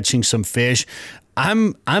water and catching some fish,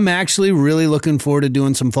 I'm actually really looking forward to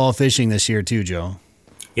doing some fall fishing this year too, Joe.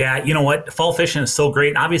 Yeah, you know what? Fall fishing is so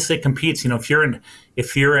great. And obviously, it competes.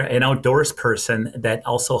 If you're an outdoors person that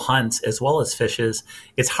also hunts as well as fishes,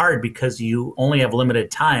 it's hard because you only have limited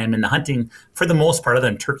time. And the hunting, for the most part, other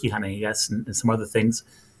than turkey hunting, I guess, and some other things,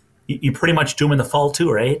 you pretty much do them in the fall too,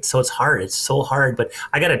 right? So it's hard. It's so hard. But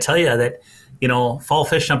I got to tell you that, fall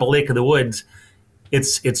fishing up at Lake of the Woods,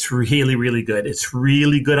 it's really, really good. It's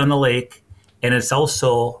really good on the lake. And it's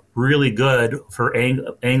also really good for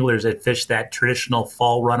anglers that fish that traditional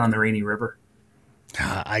fall run on the Rainy River.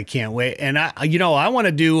 I can't wait. And I want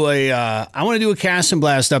to do a cast and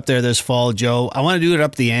blast up there this fall, Joe. I want to do it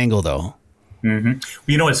up the angle though. Mm-hmm.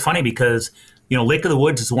 Well, it's funny because, Lake of the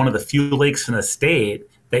Woods is one of the few lakes in the state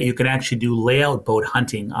that you can actually do layout boat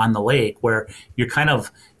hunting on the lake, where you're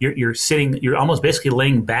sitting, you're almost basically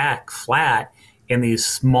laying back flat in these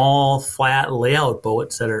small flat layout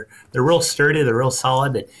boats they're real sturdy, they're real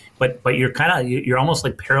solid, but you're almost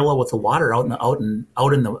like parallel with the water out in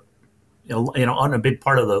a big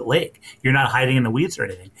part of the lake. You're not hiding in the weeds or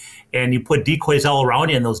anything, and you put decoys all around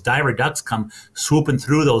you, and those diver ducks come swooping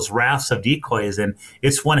through those rafts of decoys, and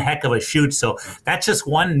it's one heck of a shoot. So that's just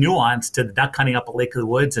one nuance to the duck hunting up at Lake of the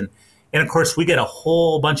Woods, and of course we get a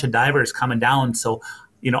whole bunch of divers coming down. So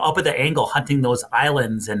up at the angle, hunting those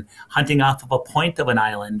islands and hunting off of a point of an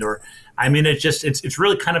island, it's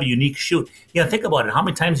really kind of a unique shoot. Think about it. How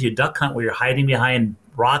many times do you duck hunt where you're hiding behind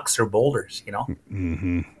rocks or boulders?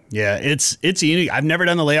 Mm-hmm. Yeah, it's unique. I've never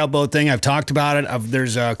done the layout boat thing. I've talked about it.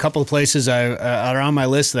 There's a couple of places are on my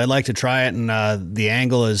list that I'd like to try it, and the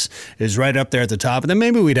angle is right up there at the top. And then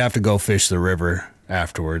maybe we'd have to go fish the river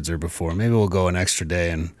afterwards or before. Maybe we'll go an extra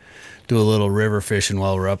day and do a little river fishing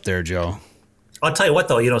while we're up there, Joe. I'll tell you what,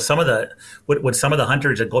 though, some of the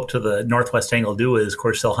hunters that go up to the Northwest Angle do is, of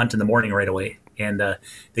course, they'll hunt in the morning right away. And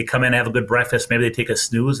they come in, have a good breakfast, maybe they take a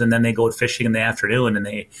snooze, and then they go fishing in the afternoon, and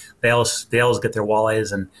they always get their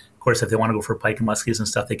walleyes. And, of course, if they want to go for pike and muskies and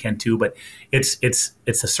stuff, they can too. But it's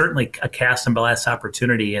certainly a cast and blast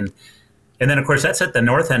opportunity. And then, of course, that's at the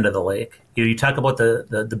north end of the lake. You talk about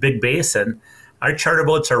the big basin. Our charter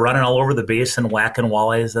boats are running all over the basin, whacking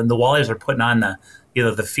walleyes, and the walleyes are putting on the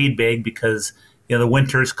feed bag because the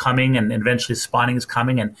winter's coming and eventually spawning is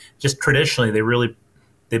coming, and just traditionally they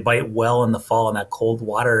bite well in the fall in that cold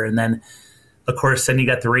water. And then, of course, then you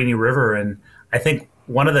got the Rainy River, and I think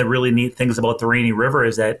one of the really neat things about the Rainy River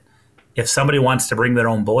is that if somebody wants to bring their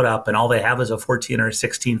own boat up and all they have is a 14 or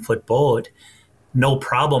 16 foot boat, no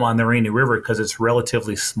problem on the Rainy River because it's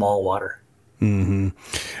relatively small water. Mm-hmm.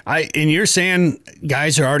 And you're saying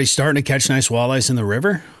guys are already starting to catch nice walleyes in the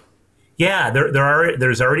river? Yeah,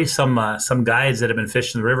 there's already some guides that have been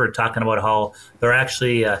fishing the river talking about how they're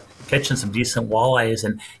actually catching some decent walleyes,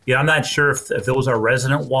 and I'm not sure if those are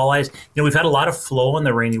resident walleyes. We've had a lot of flow in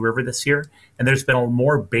the Rainy River this year, and there's been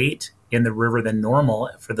more bait in the river than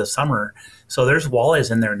normal for the summer. So there's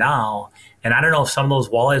walleyes in there now, and I don't know if some of those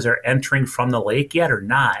walleyes are entering from the lake yet or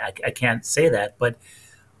not. I can't say that, but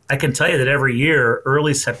I can tell you that every year,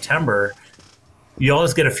 early September, you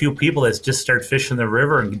always get a few people that just start fishing the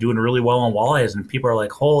river and doing really well on walleyes, and people are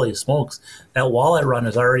like, holy smokes, that walleye run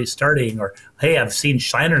is already starting, or hey, I've seen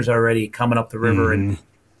shiners already coming up the river. And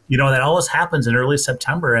that always happens in early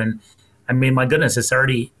September, and I mean, my goodness, it's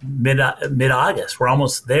already mid-August. We're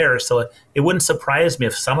almost there, so it wouldn't surprise me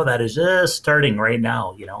if some of that is just starting right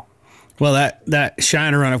now. Well, that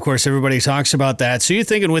shiner run, of course, everybody talks about that. So you're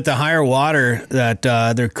thinking with the higher water that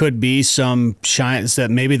there could be some shines,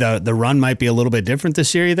 that maybe the run might be a little bit different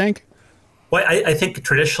this year, you think? Well, I think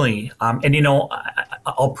traditionally,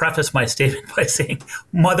 I'll preface my statement by saying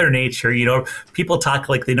Mother Nature, people talk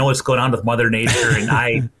like they know what's going on with Mother Nature.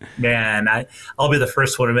 And I'll be the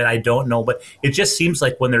first one to admit I don't know. But it just seems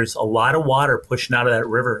like when there's a lot of water pushing out of that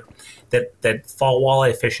river, that fall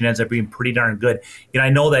walleye fishing ends up being pretty darn good. I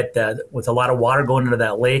know that with a lot of water going into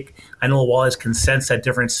that lake, I know the walleyes can sense that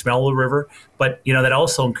different smell of the river. But, that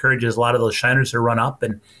also encourages a lot of those shiners to run up.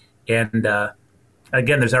 And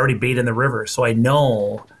again, there's already bait in the river. So I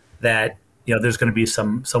know that, there's going to be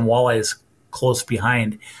some walleyes close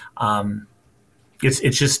behind.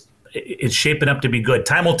 It's shaping up to be good.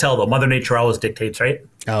 Time will tell, though. Mother Nature always dictates, right?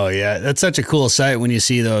 Oh, yeah. That's such a cool sight when you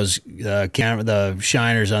see those the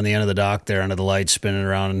shiners on the end of the dock there under the lights spinning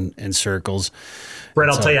around in circles. Brett,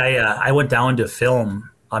 I'll tell you, I went down to film.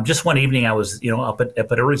 Just one evening, I was up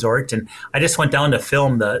at a resort, and I just went down to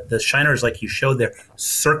film the shiners like you showed there,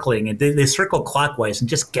 circling, and they circle clockwise and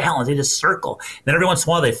just gallons. They just circle. And then every once in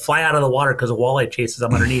a while, they fly out of the water because a walleye chases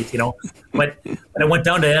them underneath. But I went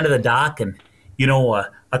down to the end of the dock, and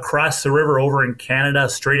across the river over in Canada,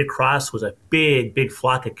 straight across, was a big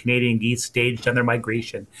flock of Canadian geese staged on their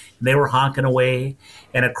migration. And they were honking away.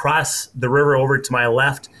 And across the river over to my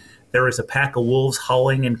left, there was a pack of wolves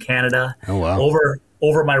howling in Canada. Oh, wow.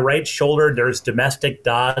 Over my right shoulder, there's domestic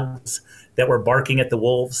dogs that were barking at the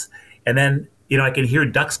wolves. And then, I can hear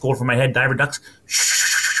ducks go over my head, diver ducks.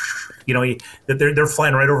 They're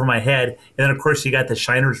flying right over my head. And then, of course, you got the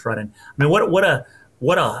shiners running. I mean,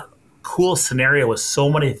 what a cool scenario with so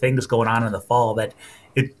many things going on in the fall that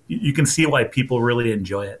you can see why people really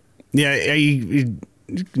enjoy it. Yeah, you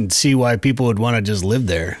can see why people would want to just live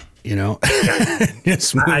there,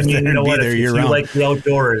 just move there and be there year round. If you like the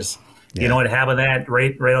outdoors, and having that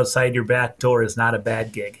right outside your back door is not a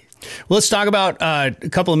bad gig. Well, let's talk about a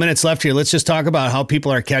couple of minutes left here. Let's just talk about how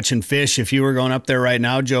people are catching fish. If you were going up there right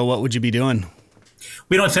now, Joe, what would you be doing?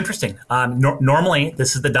 It's interesting. Normally,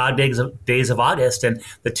 this is the dog days of August, and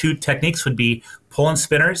the two techniques would be pulling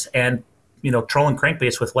spinners and trolling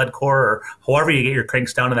crankbaits with lead core, or however you get your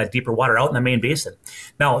cranks down in that deeper water out in the main basin.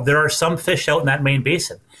 Now, there are some fish out in that main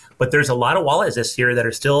basin, but there's a lot of walleyes this year that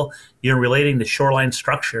are still relating to shoreline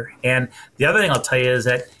structure. And the other thing I'll tell you is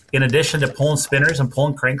that in addition to pulling spinners and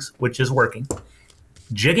pulling cranks, which is working,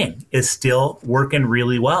 jigging is still working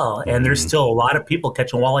really well. And there's still a lot of people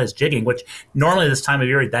catching walleyes jigging, which normally this time of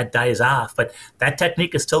year that dies off, but that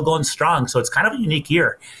technique is still going strong. So it's kind of a unique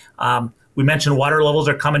year. We mentioned water levels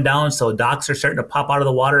are coming down, so docks are starting to pop out of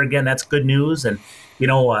the water again. That's good news. And,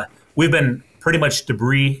 we've been pretty much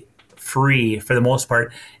debris free for the most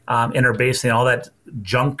part in our basin. All that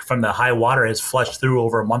junk from the high water has flushed through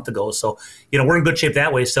over a month ago. So, we're in good shape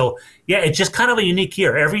that way. So, yeah, it's just kind of a unique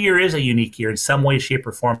year. Every year is a unique year in some way, shape,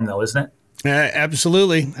 or form, though, isn't it?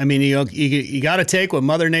 Absolutely. I mean, you got to take what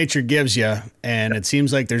Mother Nature gives you, and it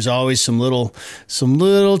seems like there's always some little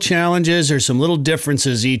challenges or some little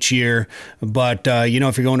differences each year. But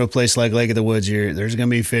if you're going to a place like Lake of the Woods, there's going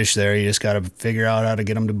to be fish there. You just got to figure out how to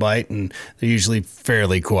get them to bite, and they're usually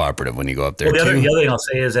fairly cooperative when you go up there. Well, the other thing I'll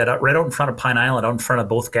say is that right out in front of Pine Island, out in front of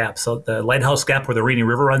both gaps, so the Lighthouse Gap where the Rainy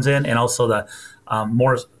River runs in, and also the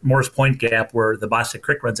Morris Point Gap where the Bostic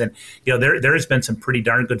Creek runs in, there has been some pretty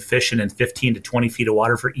darn good fishing in 15 to 20 feet of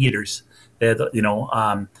water for eaters, 15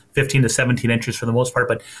 to 17 inches for the most part.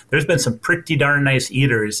 But there's been some pretty darn nice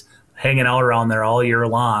eaters hanging out around there all year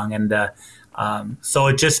long. And so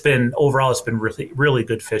it's been really, really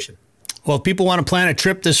good fishing. Well, if people want to plan a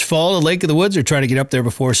trip this fall to Lake of the Woods or try to get up there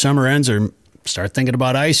before summer ends or start thinking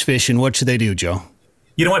about ice fishing, what should they do, Joe?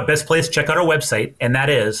 You know what? Best place, check out our website, and that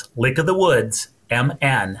is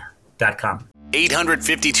lakeofthewoodsmn.com.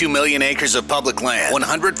 852 million acres of public land,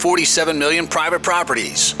 147 million private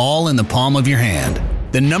properties. All in the palm of your hand.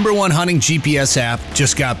 The #1 hunting GPS app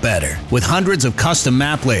just got better. With hundreds of custom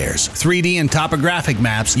map layers, 3D and topographic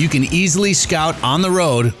maps, you can easily scout on the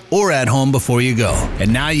road or at home before you go.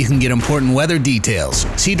 And now you can get important weather details,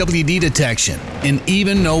 CWD detection, and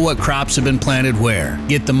even know what crops have been planted where.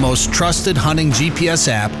 Get the most trusted hunting GPS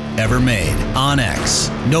app ever made. OnX.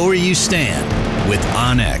 Know where you stand with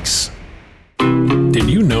OnX. Did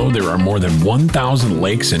you know there are more than 1,000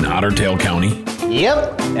 lakes in Otter Tail County?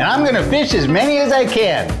 Yep, and I'm gonna fish as many as I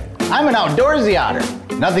can. I'm an outdoorsy otter.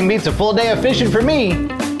 Nothing beats a full day of fishing for me.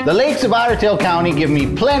 The lakes of Otter Tail County give me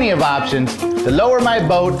plenty of options to lower my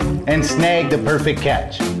boat and snag the perfect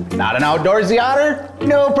catch. Not an outdoorsy otter?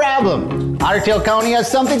 No problem. Otter Tail County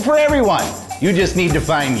has something for everyone. You just need to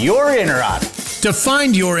find your inner otter. To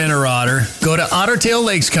find your inner otter, go to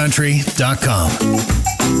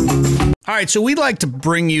OttertailLakesCountry.com. All right, so we'd like to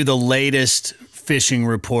bring you the latest fishing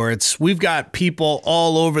reports. We've got people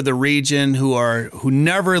all over the region who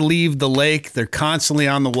never leave the lake. They're constantly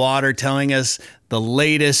on the water telling us the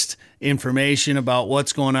latest information about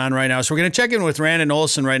what's going on right now. So we're going to check in with Randon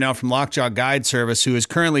Olson right now from Lockjaw Guide Service, who is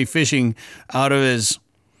currently fishing out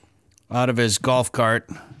of his golf cart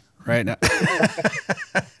right now.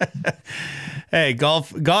 Hey,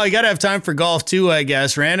 golf, you got to have time for golf too, I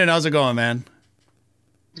guess. Randon, how's it going, man?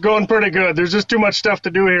 It's going pretty good. There's just too much stuff to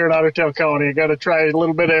do here in Otter Tail County. You got to try a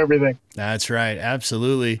little bit of everything. That's right.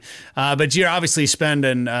 Absolutely. But you're obviously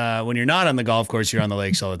spending, when you're not on the golf course, you're on the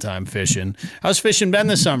lakes all the time fishing. How's fishing been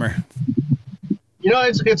this summer? You know,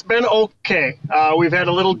 it's been okay. We've had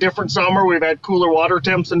a little different summer. We've had cooler water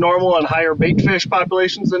temps than normal and higher bait fish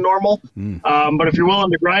populations than normal. But if you're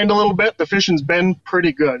willing to grind a little bit, the fishing's been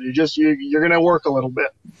pretty good. You're going to work a little bit.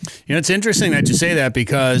 You know, it's interesting that you say that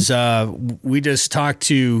because we just talked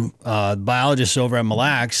to a biologist over at Mille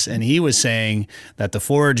Lacs, and he was saying that the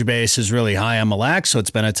forage base is really high on Mille Lacs, so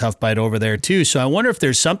it's been a tough bite over there too. So I wonder if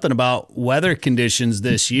there's something about weather conditions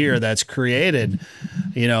this year that's created,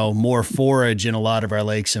 more forage in a lot of our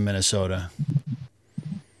lakes in Minnesota.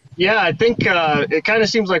 Yeah, I think it kind of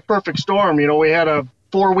seems like perfect storm. We had a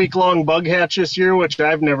 4-week-long bug hatch this year, which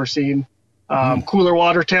I've never seen. Cooler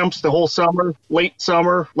water temps the whole summer, late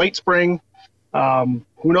spring. Who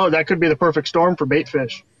knows? That could be the perfect storm for bait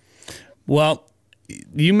fish. Well,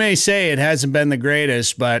 you may say it hasn't been the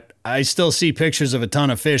greatest, but I still see pictures of a ton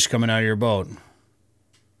of fish coming out of your boat.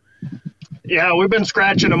 Yeah, we've been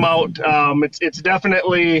scratching them out. It's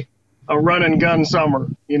definitely a run and gun summer.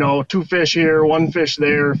 2 fish here, 1 fish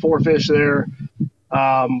there, 4 fish there.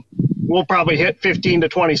 We'll probably hit 15 to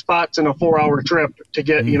 20 spots in a 4-hour trip to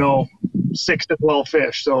get, 6 to 12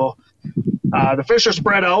 fish. So the fish are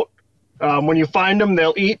spread out. When you find them,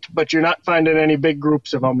 they'll eat, but you're not finding any big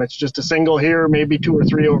groups of them. It's just a single here, maybe 2 or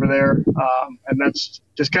 3 over there. And that's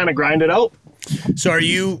just kind of grind it out. So are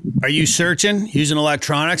you searching, using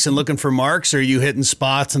electronics and looking for marks, or are you hitting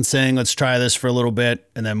spots and saying, let's try this for a little bit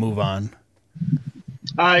and then move on?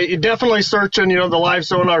 Definitely searching. The live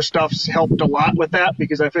sonar stuff's helped a lot with that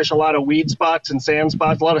because I fish a lot of weed spots and sand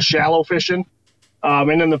spots, a lot of shallow fishing.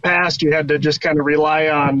 And in the past, you had to just kind of rely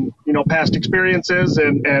on, past experiences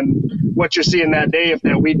and what you're seeing that day, if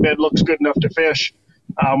that weed bed looks good enough to fish.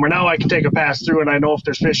 Where now I can take a pass through and I know if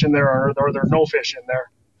there's fish in there or there's no fish in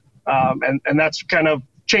there. And that's kind of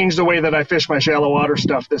changed the way that I fish my shallow water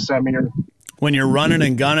stuff this time of year. When you're running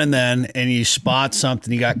and gunning then and you spot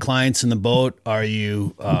something, you got clients in the boat, are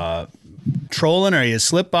you trolling? Are you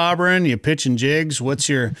slip bobbering? Are you pitching jigs? What's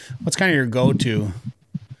kind of your go-to?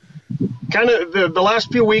 Kind of the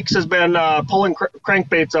last few weeks has been pulling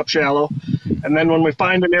crankbaits up shallow. And then when we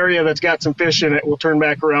find an area that's got some fish in it, we'll turn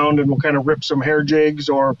back around and we'll kind of rip some hair jigs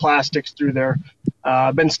or plastics through there.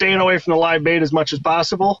 I've been staying away from the live bait as much as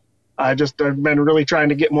possible. I've been really trying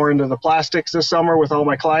to get more into the plastics this summer with all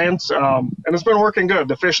my clients. And it's been working good.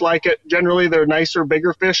 The fish like it. Generally, they're nicer,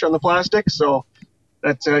 bigger fish on the plastics. So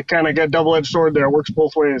that's kind of got a double-edged sword there. It works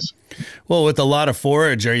both ways. Well, with a lot of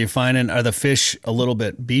forage, are the fish a little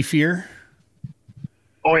bit beefier?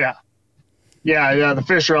 Oh, yeah. Yeah, the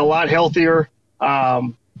fish are a lot healthier.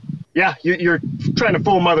 You're trying to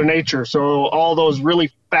fool Mother Nature. So all those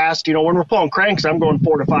really fast, when we're pulling cranks, I'm going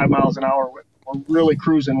 4 to 5 miles an hour with. We're really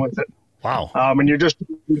cruising with it. Wow. And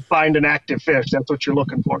you find an active fish. That's what you're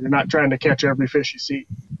looking for. You're not trying to catch every fish you see.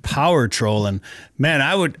 Power trolling. Man,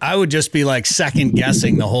 I would just be like second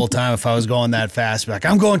guessing the whole time if I was going that fast. Like,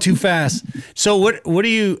 I'm going too fast. So what are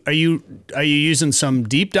you using some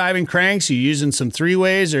deep diving cranks? Are you using some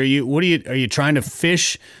 3-ways? Are you trying to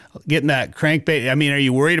fish getting that crankbait? I mean, are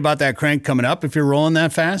you worried about that crank coming up if you're rolling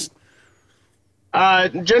that fast?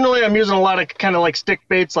 Generally, I'm using a lot of kind of like stick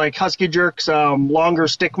baits, like Husky Jerks, longer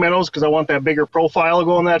stick minnows, because I want that bigger profile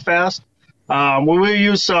going that fast. We will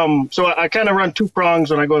use some, so I kind of run 2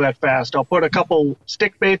 prongs when I go that fast. I'll put a couple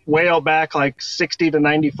stick bait way out back, like 60 to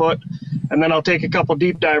 90 foot, and then I'll take a couple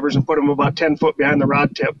deep divers and put them about 10 foot behind the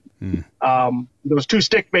rod tip. Those 2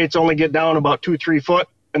 stick baits only get down about 2-3 foot,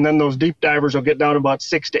 and then those deep divers will get down about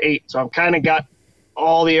 6 to 8. So I've kind of got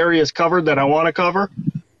all the areas covered that I want to cover.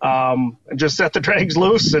 And just set the drags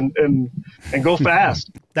loose and go fast.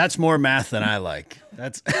 That's more math than I like.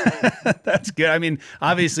 That's that's good. I mean,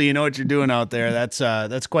 obviously, you know what you're doing out there.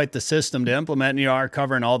 That's quite the system to implement, and you are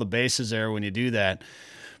covering all the bases there when you do that.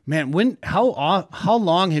 Man, how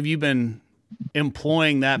long have you been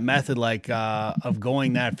employing that method, like of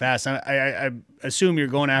going that fast? I assume you're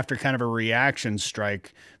going after kind of a reaction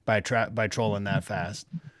strike by trolling that fast.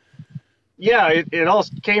 Yeah, it all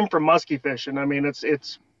came from muskie fishing. I mean,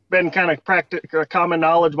 it's been kind of common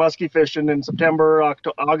knowledge muskie fishing in September,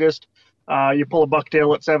 August. You pull a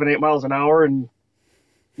bucktail at 7-8 miles an hour and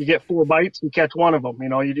you get 4 bites, you catch one of them. You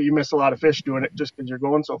know, you miss a lot of fish doing it just because you're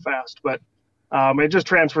going so fast. But it just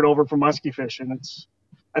transferred over from muskie fishing.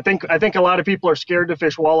 I think a lot of people are scared to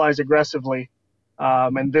fish walleyes aggressively,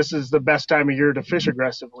 and this is the best time of year to fish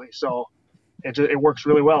aggressively. So it works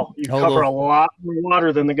really well. You cover a lot more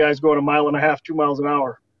water than the guys going 1.5 miles, 2 miles an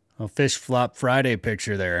hour. A Fish Flop Friday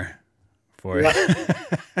picture there for you.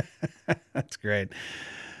 That's great.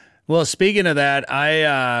 Well, speaking of that,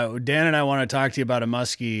 Dan and I want to talk to you about a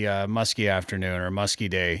muskie afternoon or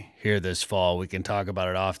muskie day here this fall. We can talk about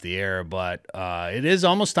it off the air, but it is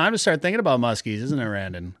almost time to start thinking about muskies, isn't it,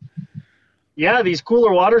 Randon? Yeah, these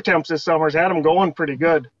cooler water temps this summer's had them going pretty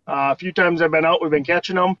good. A few times I've been out, we've been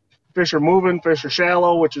catching them. Fish are moving, fish are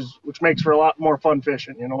shallow, which makes for a lot more fun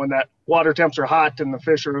fishing. You know, when that water temps are hot and the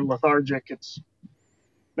fish are lethargic,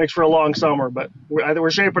 makes for a long summer. But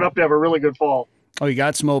we're shaping up to have a really good fall. Oh, you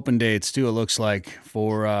got some open dates too, it looks like,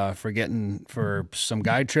 for some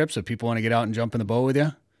guide trips if people want to get out and jump in the boat with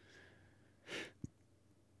you.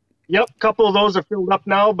 Yep, a couple of those are filled up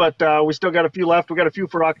now, but we still got a few left. We got a few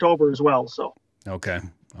for October as well. So okay.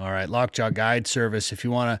 All right, Lockjaw Guide Service. If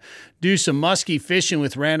you want to do some muskie fishing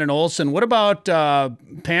with Randon Olson, what about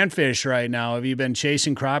panfish right now? Have you been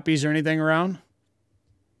chasing crappies or anything around?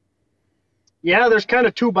 Yeah, there's kind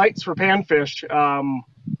of 2 bites for panfish.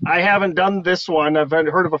 I haven't done this one. I've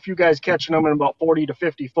heard of a few guys catching them in about 40 to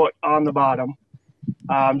 50 foot on the bottom.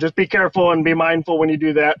 Just be careful and be mindful when you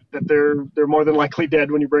do that they're more than likely dead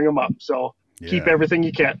when you bring them up. So keep everything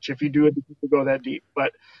you catch if you do it to go that deep.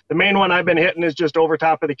 But the main one I've been hitting is just over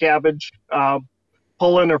top of the cabbage,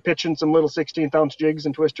 pulling or pitching some little 16th ounce jigs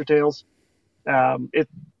and twister tails.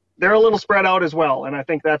 They're a little spread out as well, and I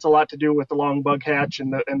think that's a lot to do with the long bug hatch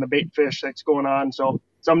and the bait fish that's going on. So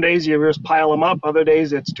some days you just pile them up, other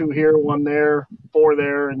days it's 2 here, 1 there, 4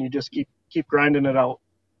 there, and you just keep grinding it out.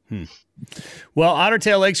 Well, Otter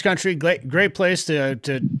Tail Lakes Country, great place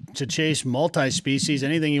to chase multi-species.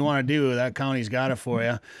 Anything you want to do, that county's got it for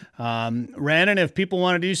you. Randon, if people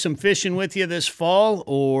want to do some fishing with you this fall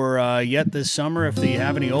or yet this summer, if they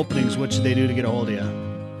have any openings, what should they do to get a hold of you?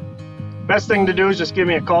 Best thing to do is just give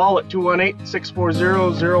me a call at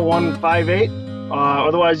 218-640-0158.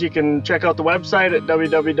 Otherwise, you can check out the website at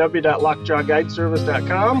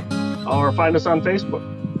www.lockjawguideservice.com or find us on Facebook.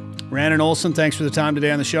 Randon Olson, thanks for the time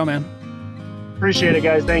today on the show, man. Appreciate it,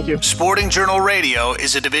 guys. Thank you. Sporting Journal Radio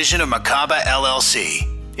is a division of Macaba LLC.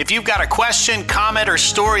 If you've got a question, comment, or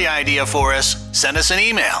story idea for us, send us an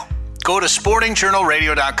email. Go to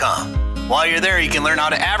sportingjournalradio.com. While you're there, you can learn how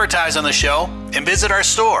to advertise on the show and visit our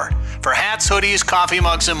store for hats, hoodies, coffee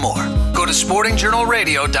mugs, and more. Go to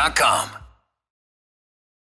sportingjournalradio.com.